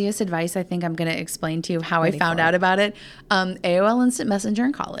cheesiest advice I think I'm going to explain to you how I found out about it. AOL Instant Messenger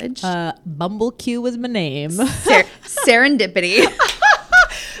in college. Bumble Q was my name. Serendipity.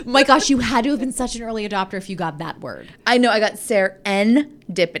 My gosh, you had to have been such an early adopter if you got that word. I know, I got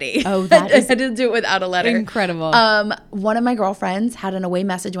serendipity. Oh, that is I had to do it without a letter. incredible. One of my girlfriends had an away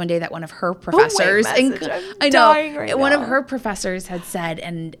message one day that one of her professors, message. I'm I know, dying right one now. of her professors had said,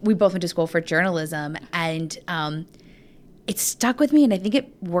 and we both went to school for journalism, and it stuck with me, and I think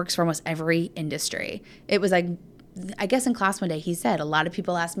it works for almost every industry. It was like, I guess in class one day he said, a lot of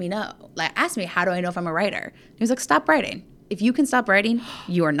people ask me, how do I know if I'm a writer? He was like, stop writing. If you can stop writing,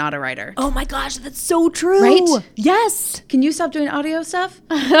 you are not a writer. Oh my gosh, that's so true. Right? Yes. Can you stop doing audio stuff?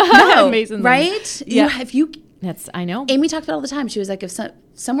 No, Amazing. right? Yeah. If you I know. Amy talked about it all the time. She was like, if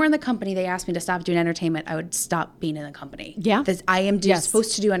somewhere in the company they asked me to stop doing entertainment, I would stop being in the company. Yeah. Because I am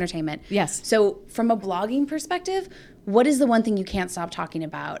supposed to do entertainment. Yes. So from a blogging perspective, what is the one thing you can't stop talking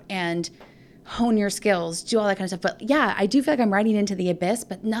about? And hone your skills, do all that kind of stuff. But yeah, I do feel like I'm writing into the abyss,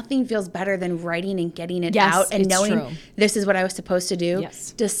 but nothing feels better than writing and getting it out and knowing true. This is what I was supposed to do.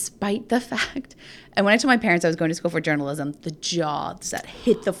 Yes. Despite the fact. And when I told my parents I was going to school for journalism, the jaws that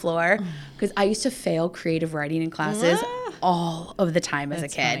hit the floor, because I used to fail creative writing in classes all of the time as a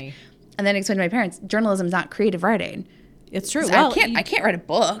kid. Funny. And then I explained to my parents, journalism is not creative writing. It's true. So Well, I can't write a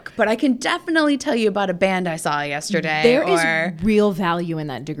book, but I can definitely tell you about a band I saw yesterday. There is real value in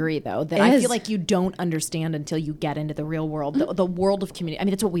that degree, though, that I is. feel like you don't understand until you get into the real world, the world of community. I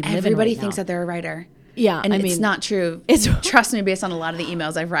mean, that's what we live in. Everybody right thinks now. that they're a writer. Yeah, And I it's mean, not true. Trust me, based on a lot of the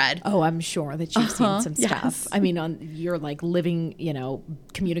emails I've read. Oh, I'm sure that you've seen some stuff. yes. I mean, you're like living,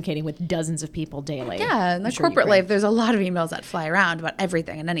 communicating with dozens of people daily. Yeah, in the I'm sure you corporate agree. life, there's a lot of emails that fly around about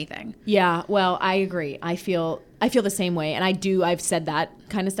everything and anything. Yeah, well, I agree. I feel the same way, and I've said that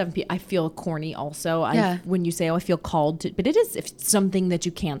kind of stuff. I feel corny also. Yeah. When you say, "Oh, I feel called to," but it is if it's something that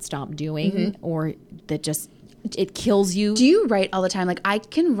you can't stop doing, or that just it kills you. Do you write all the time? Like I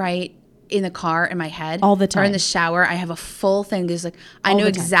can write in the car in my head All the or time. in the shower. I have a full thing. There's like I All know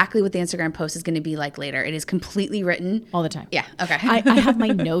the time. exactly what the Instagram post is going to be like later. It is completely written. All the time. Yeah. Okay. I have my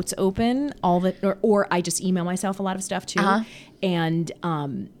notes open or I just email myself a lot of stuff too, and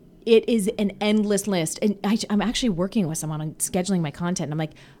it is an endless list. And I'm actually working with someone on scheduling my content. And I'm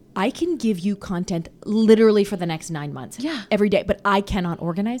like, I can give you content literally for the next 9 months. Yeah. Every day, but I cannot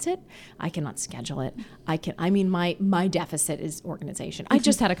organize it. I cannot schedule it. My deficit is organization. I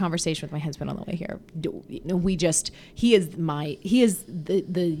just had a conversation with my husband on the way here. He is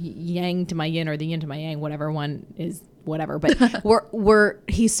the yang to my yin or the yin to my yang, whatever one is, whatever. But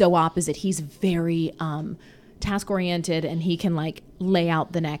he's so opposite. He's very, task oriented, and he can lay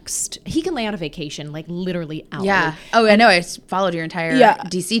out a vacation vacation hourly. Yeah. Oh, I know. I followed your entire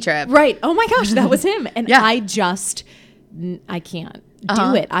DC trip. Right. Oh my gosh, that was him. And Yeah. I can't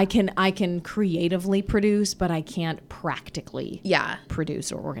do it. I can creatively produce, but I can't practically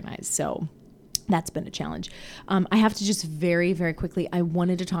produce or organize. So that's been a challenge. I have to just very, very quickly, I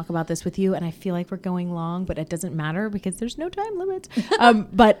wanted to talk about this with you, and I feel like we're going long, but it doesn't matter because there's no time limit.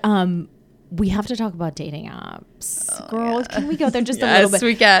 We have to talk about dating apps. Girl, can we go there just a little bit? Yes,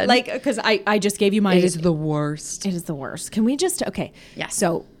 we can. Because I just gave you my... It is the worst. It is the worst. Can we just... Okay. Yeah.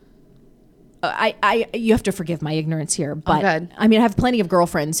 So... you have to forgive my ignorance here, but good. I mean, I have plenty of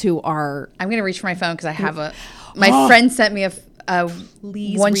girlfriends who are... I'm going to reach for my phone because I have my friend sent me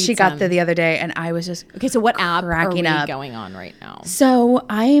Please one read she got some. the other day, and I was just Okay, so what app are cracking we up. going on right now? So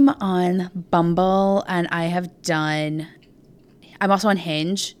I'm on Bumble, and I'm also on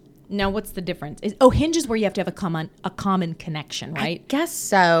Hinge. Now, what's the difference? Hinge is where you have to have a common connection, right? I guess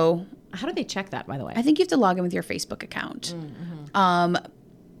so. How do they check that, by the way? I think you have to log in with your Facebook account.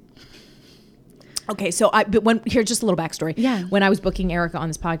 Okay, so here's just a little backstory. Yeah. When I was booking Erica on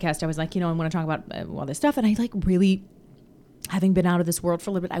this podcast, I was like, I want to talk about all this stuff, and I really, having been out of this world for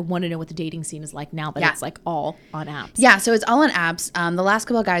a little bit, I want to know what the dating scene is like now that it's all on apps. Yeah, so it's all on apps. The last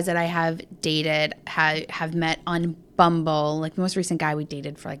couple of guys that I have dated have met on Bumble. Like the most recent guy we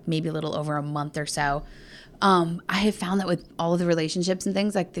dated for maybe a little over a month or so. I have found that with all of the relationships and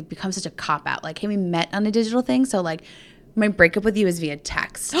things, they become such a cop out. Hey, we met on a digital thing, so my breakup with you is via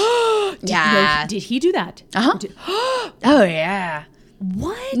text. Yeah. Did he do that? Oh yeah.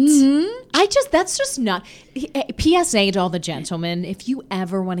 What? Mm-hmm. That's just not. PSA to all the gentlemen: if you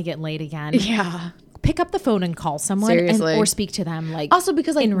ever want to get laid again, pick up the phone and call someone, Seriously. or speak to them. Also,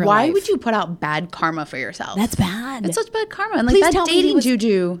 because in real why life. would you put out bad karma for yourself? That's bad. It's such bad karma, and Please bad tell me he dating was-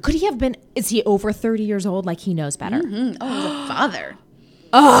 juju. Could he have been? Is he over 30 years old? He knows better. Oh, he's a father.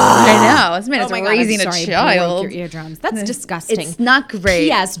 I know. This man is Oh my God, raising I'm sorry, a child. broke your eardrums. That's disgusting. It's not great.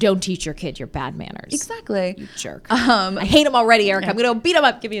 P.S. Don't teach your kid your bad manners. Exactly. Jerk. I hate him already, Eric. I'm going to beat him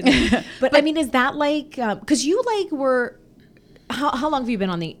up. Give me a but I mean, is that because you were, how long have you been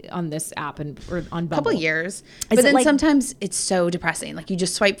on this app or on Bumble? Couple years. Is But it then sometimes it's so depressing. You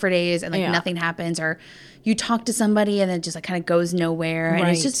just swipe for days and nothing happens, or you talk to somebody and it just kind of goes nowhere. And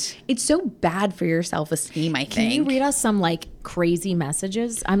it's so bad for your self-esteem, I think. Can you read us some crazy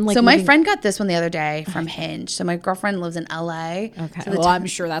messages? I'm So my friend got this one the other day from Hinge. So my girlfriend lives in LA. Okay. So I'm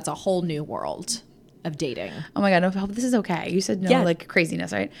sure that's a whole new world of dating. Oh my God, I hope this is okay. You said no, Yeah.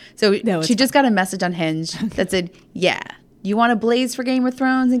 Craziness, right? So No, she just got a message on Hinge that said, yeah, you want to blaze for Game of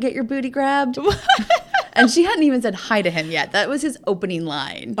Thrones and get your booty grabbed? And she hadn't even said hi to him yet. That was his opening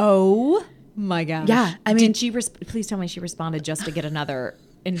line. Oh my gosh. Yeah, I mean- did she please tell me she responded just to get another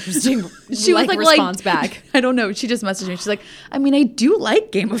interesting She was like, response back. I don't know. She just messaged me. She's like, I mean, I do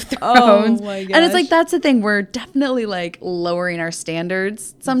like Game of Thrones. Oh my And it's like, gosh. that's the thing. We're definitely like lowering our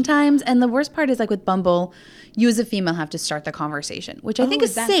standards sometimes. And the worst part is like with Bumble, you as a female have to start the conversation, which I think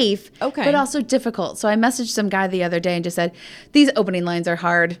is safe, okay. but also difficult. So I messaged some guy the other day and just said, these opening lines are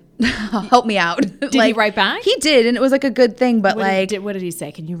hard. Help me out. Did he write back? He did. And it was like a good thing. But What did he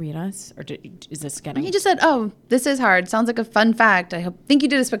say? Can you read us? Or is this getting... he just said, "Oh, this is hard. Sounds like a fun fact. Think you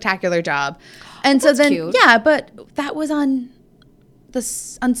did a spectacular job." And so then, cute. yeah, but that was on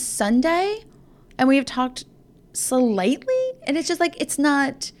Sunday, and we've talked slightly, and it's just like it's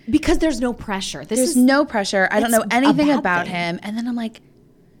not. Because there's no pressure. There's no pressure. I don't know it's a anything bad about thing. him, and then I'm like,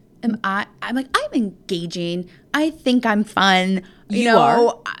 I'm engaging. I think I'm fun. You know,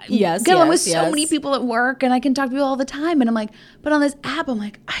 are. I Yes, get along with yes, so yes. many people at work, and I can talk to people all the time. And I'm like, but on this app, I'm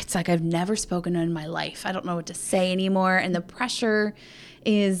like, it's like I've never spoken in my life. I don't know what to say anymore, and the pressure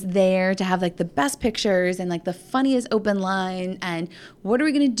is there to have like the best pictures and like the funniest open line, and what are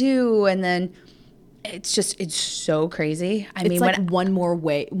we gonna do? And then it's so crazy. I mean, It's like one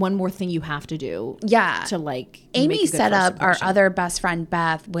more thing you have to do. Yeah. To like make Amy a good set first up our impression. other best friend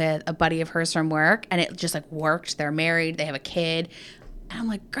Beth with a buddy of hers from work, and it just like worked. They're married, they have a kid, and I'm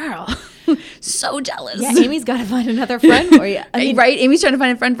like, girl, so jealous. Yeah, Amy's got to find another friend for you. I mean, right? Amy's trying to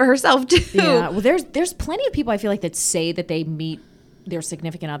find a friend for herself too. yeah. Well, there's plenty of people I feel like that say that they meet their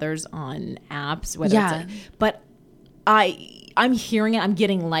significant others on apps. Whether Yeah. but I'm hearing it. I'm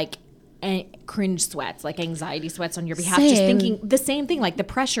getting like cringe sweats, like anxiety sweats on your behalf. Just Same. thinking the same thing, like the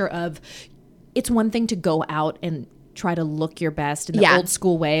pressure of it's one thing to go out and try to look your best in the Yeah. old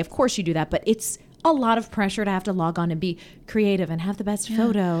school way. Of course you do that, but it's a lot of pressure to have to log on and be creative and have the best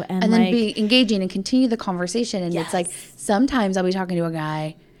photo and And like, then be engaging and continue the conversation. And it's like sometimes I'll be talking to a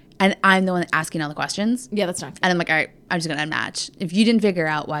guy, and I'm the one asking all the questions. yeah, that's not. And I'm like, all right, I'm just gonna unmatch. If you didn't figure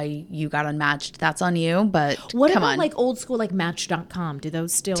out why you got unmatched, that's on you. But What come about on, like old school like Match.com? Do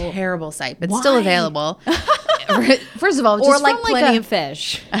those still terrible site, but still Why? available. First of all, or just like from, Plenty a- of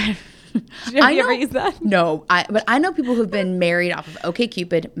Fish? I you ever know- use that? No, but I know people who've been married off of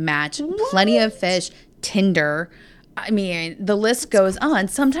OkCupid, Match, Plenty of Fish, Tinder. I mean, the list goes on.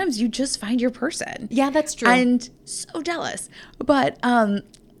 Sometimes you just find your person. Yeah, that's true. And so jealous. But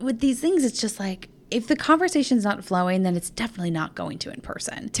with these things, it's just like if the conversation's not flowing, then it's definitely not going to in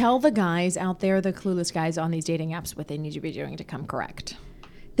person. Tell the guys out there, the clueless guys on these dating apps, what they need to be doing to come correct.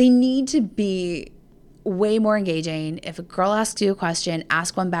 They need to be way more engaging. If a girl asks you a question,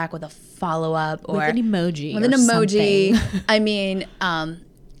 ask one back with a follow-up or With an emoji. with or an emoji. something. I mean,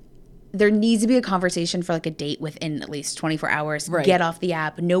 there needs to be a conversation for like a date within at least 24 hours. Right. Get off the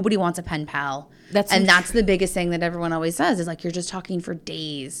app. Nobody wants a pen pal. That's the biggest thing that everyone always says is like, you're just talking for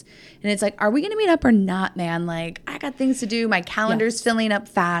days. And it's like, are we going to meet up or not, man? Like, I got things to do. My calendar's filling up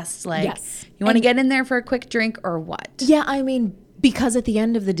fast. Like, Yes. you want to And- get in there for a quick drink or what? Yeah, I mean, because at the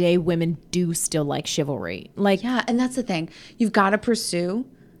end of the day, women do still like chivalry. Like, Yeah. And that's the thing. You've got to pursue.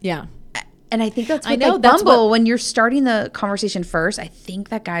 yeah. And I think that's I what know, like that's Bumble, what- when you're starting the conversation first, I think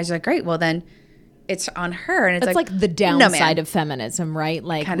that guys are like, great, well then it's on her. And It's like the no, man. downside of feminism, right?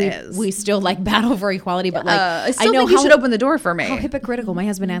 Like Kinda is. we still like battle for equality, but like I still think how you should open the door for me. how hypocritical. My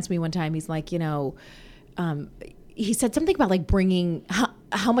husband asked me one time. He's like, he said something about like bringing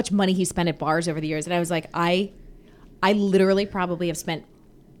how much money he spent at bars over the years, and I was like, I literally probably have spent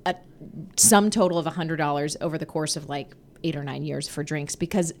a sum total of $100 over the course of like 8 or 9 years for drinks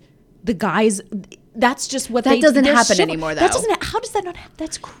because the guys. That's just what That doesn't they're happen chival- anymore, That though. doesn't. How does that not happen?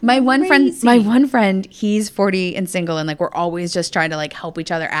 That's crazy. My one friend, he's 40 and single, and like we're always just trying to like help each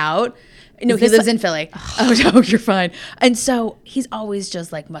other out. No, he this lives in Philly. Oh, no, you're fine. And so he's always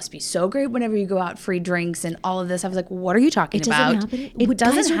just like, must be so great whenever you go out, free drinks and all of this. I was like, what are you talking It about? doesn't happen. It Guys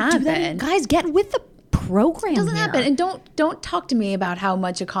doesn't don't do that. happen. Guys, get with the program. It doesn't here. happen. And don't talk to me about how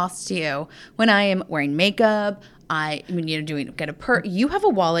much it costs you when I am wearing makeup. You have a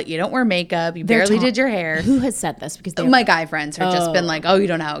wallet. You don't wear makeup. You barely did your hair. Who has said this? Because they're My guy friends have just been like, oh, you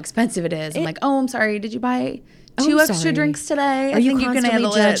don't know how expensive it is. I'm like, oh, I'm sorry. Did you buy two extra sorry. drinks today? Are you think you can constantly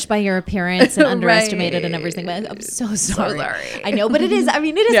handle judged it. by your appearance and underestimated and Right. everything? But I'm so sorry. sorry. I know, but it is. I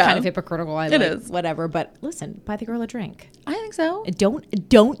mean, it is Yeah. kind of hypocritical. It is. Whatever. But listen, buy the girl a drink. I think so.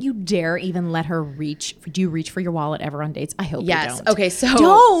 Don't you dare even let her reach. Do you reach for your wallet ever on dates? I hope Yes. you don't. Okay. So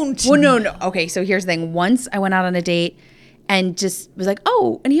Don't. Well, no. Okay. So here's the thing. Once I went out on a date and just was like,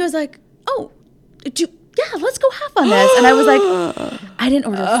 oh, and he was like, oh, yeah, let's go half on this. And I was like, I didn't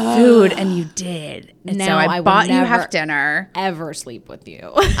order food, and you did. And so Now I I will bought you never- half dinner. Ever sleep with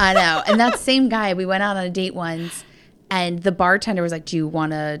you? I know. And that same guy, we went out on a date once, and the bartender was like, do you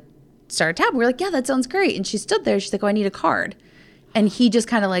want to start a tab? We were like, yeah, that sounds great. And she stood there. She's like, oh, I need a card. And he just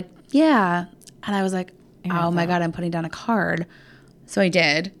kind of like, yeah. And I was like, I oh my God, I'm putting down a card. So I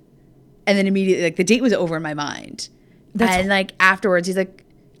did. And then immediately, like, the date was over in my mind. And like afterwards, he's like,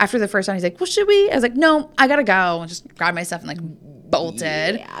 after the first time, he's like, well, should we? I was like, no, I gotta go. And just grabbed my stuff and like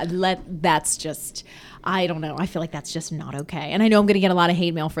bolted. Yeah, that's just, I don't know. I feel like that's just not okay. And I know I'm going to get a lot of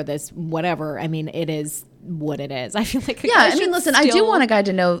hate mail for this, whatever. I mean, it is what it is. I feel like, I mean, listen, I do want a guy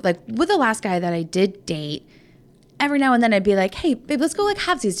to know, like with the last guy that I did date, every now and then I'd be like, hey, babe, let's go like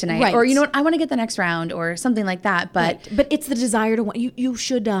halvesies tonight. Right. Or, you know what, I want to get the next round or something like that. But But it's the desire to want, you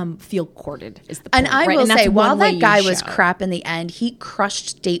should feel courted is the point. and I right? will And that's say, while one way that you guy was show. crap in the end, he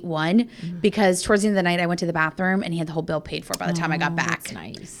crushed date one because towards the end of the night, I went to the bathroom and he had the whole bill paid for by the time I got back. That's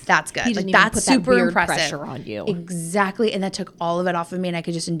nice. That's good. He Like, didn't even that's put that super weird impressive. pressure on you. Exactly. And that took all of it off of me and I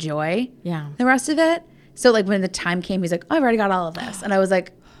could just enjoy the rest of it. So like when the time came, he's like, oh, I've already got all of this. And I was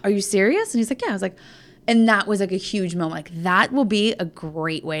like, are you serious? And he's like, yeah. I was like, and that was like a huge moment. Like that will be a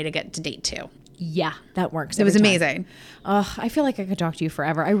great way to get to date two. Yeah, that works. It was every time. amazing. I feel like I could talk to you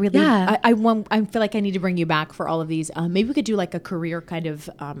forever. I really, Yeah. I feel like I need to bring you back for all of these. Maybe we could do like a career kind of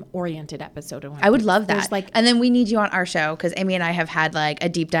oriented episode. I would love There's that. And then we need you on our show because Amy and I have had like a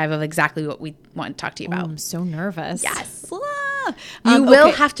deep dive of exactly what we want to talk to you about. I'm so nervous. Yes. Ah. You will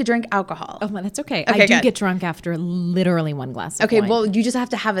okay. have to drink alcohol. Oh, well, that's okay. Okay, I do good. get drunk after literally one glass of Okay, wine. well, you just have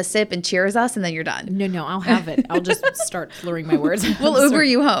to have a sip and cheers us, and then you're done. No, I'll have it. I'll just start slurring my words. We'll Uber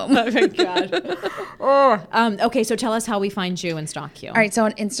you home. Oh my God. Okay, so tell us how we find you and stalk you. All right, so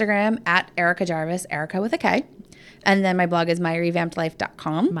on Instagram at Erica Jarvis, Erica with a K. And then my blog is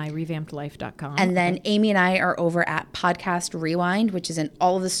myrevampedlife.com. myrevampedlife.com. And then Amy and I are over at Podcast Rewind, which is in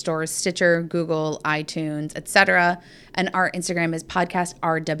all of the stores, Stitcher, Google, iTunes, etc. And our Instagram is Podcast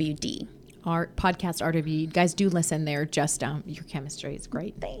RWD. Our podcast RW. Guys, do listen there. Just your chemistry is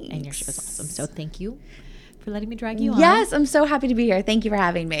great. Thanks. And your show is awesome. So thank you for letting me drag you on. Yes, I'm so happy to be here. Thank you for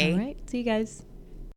having me. All right. See you guys.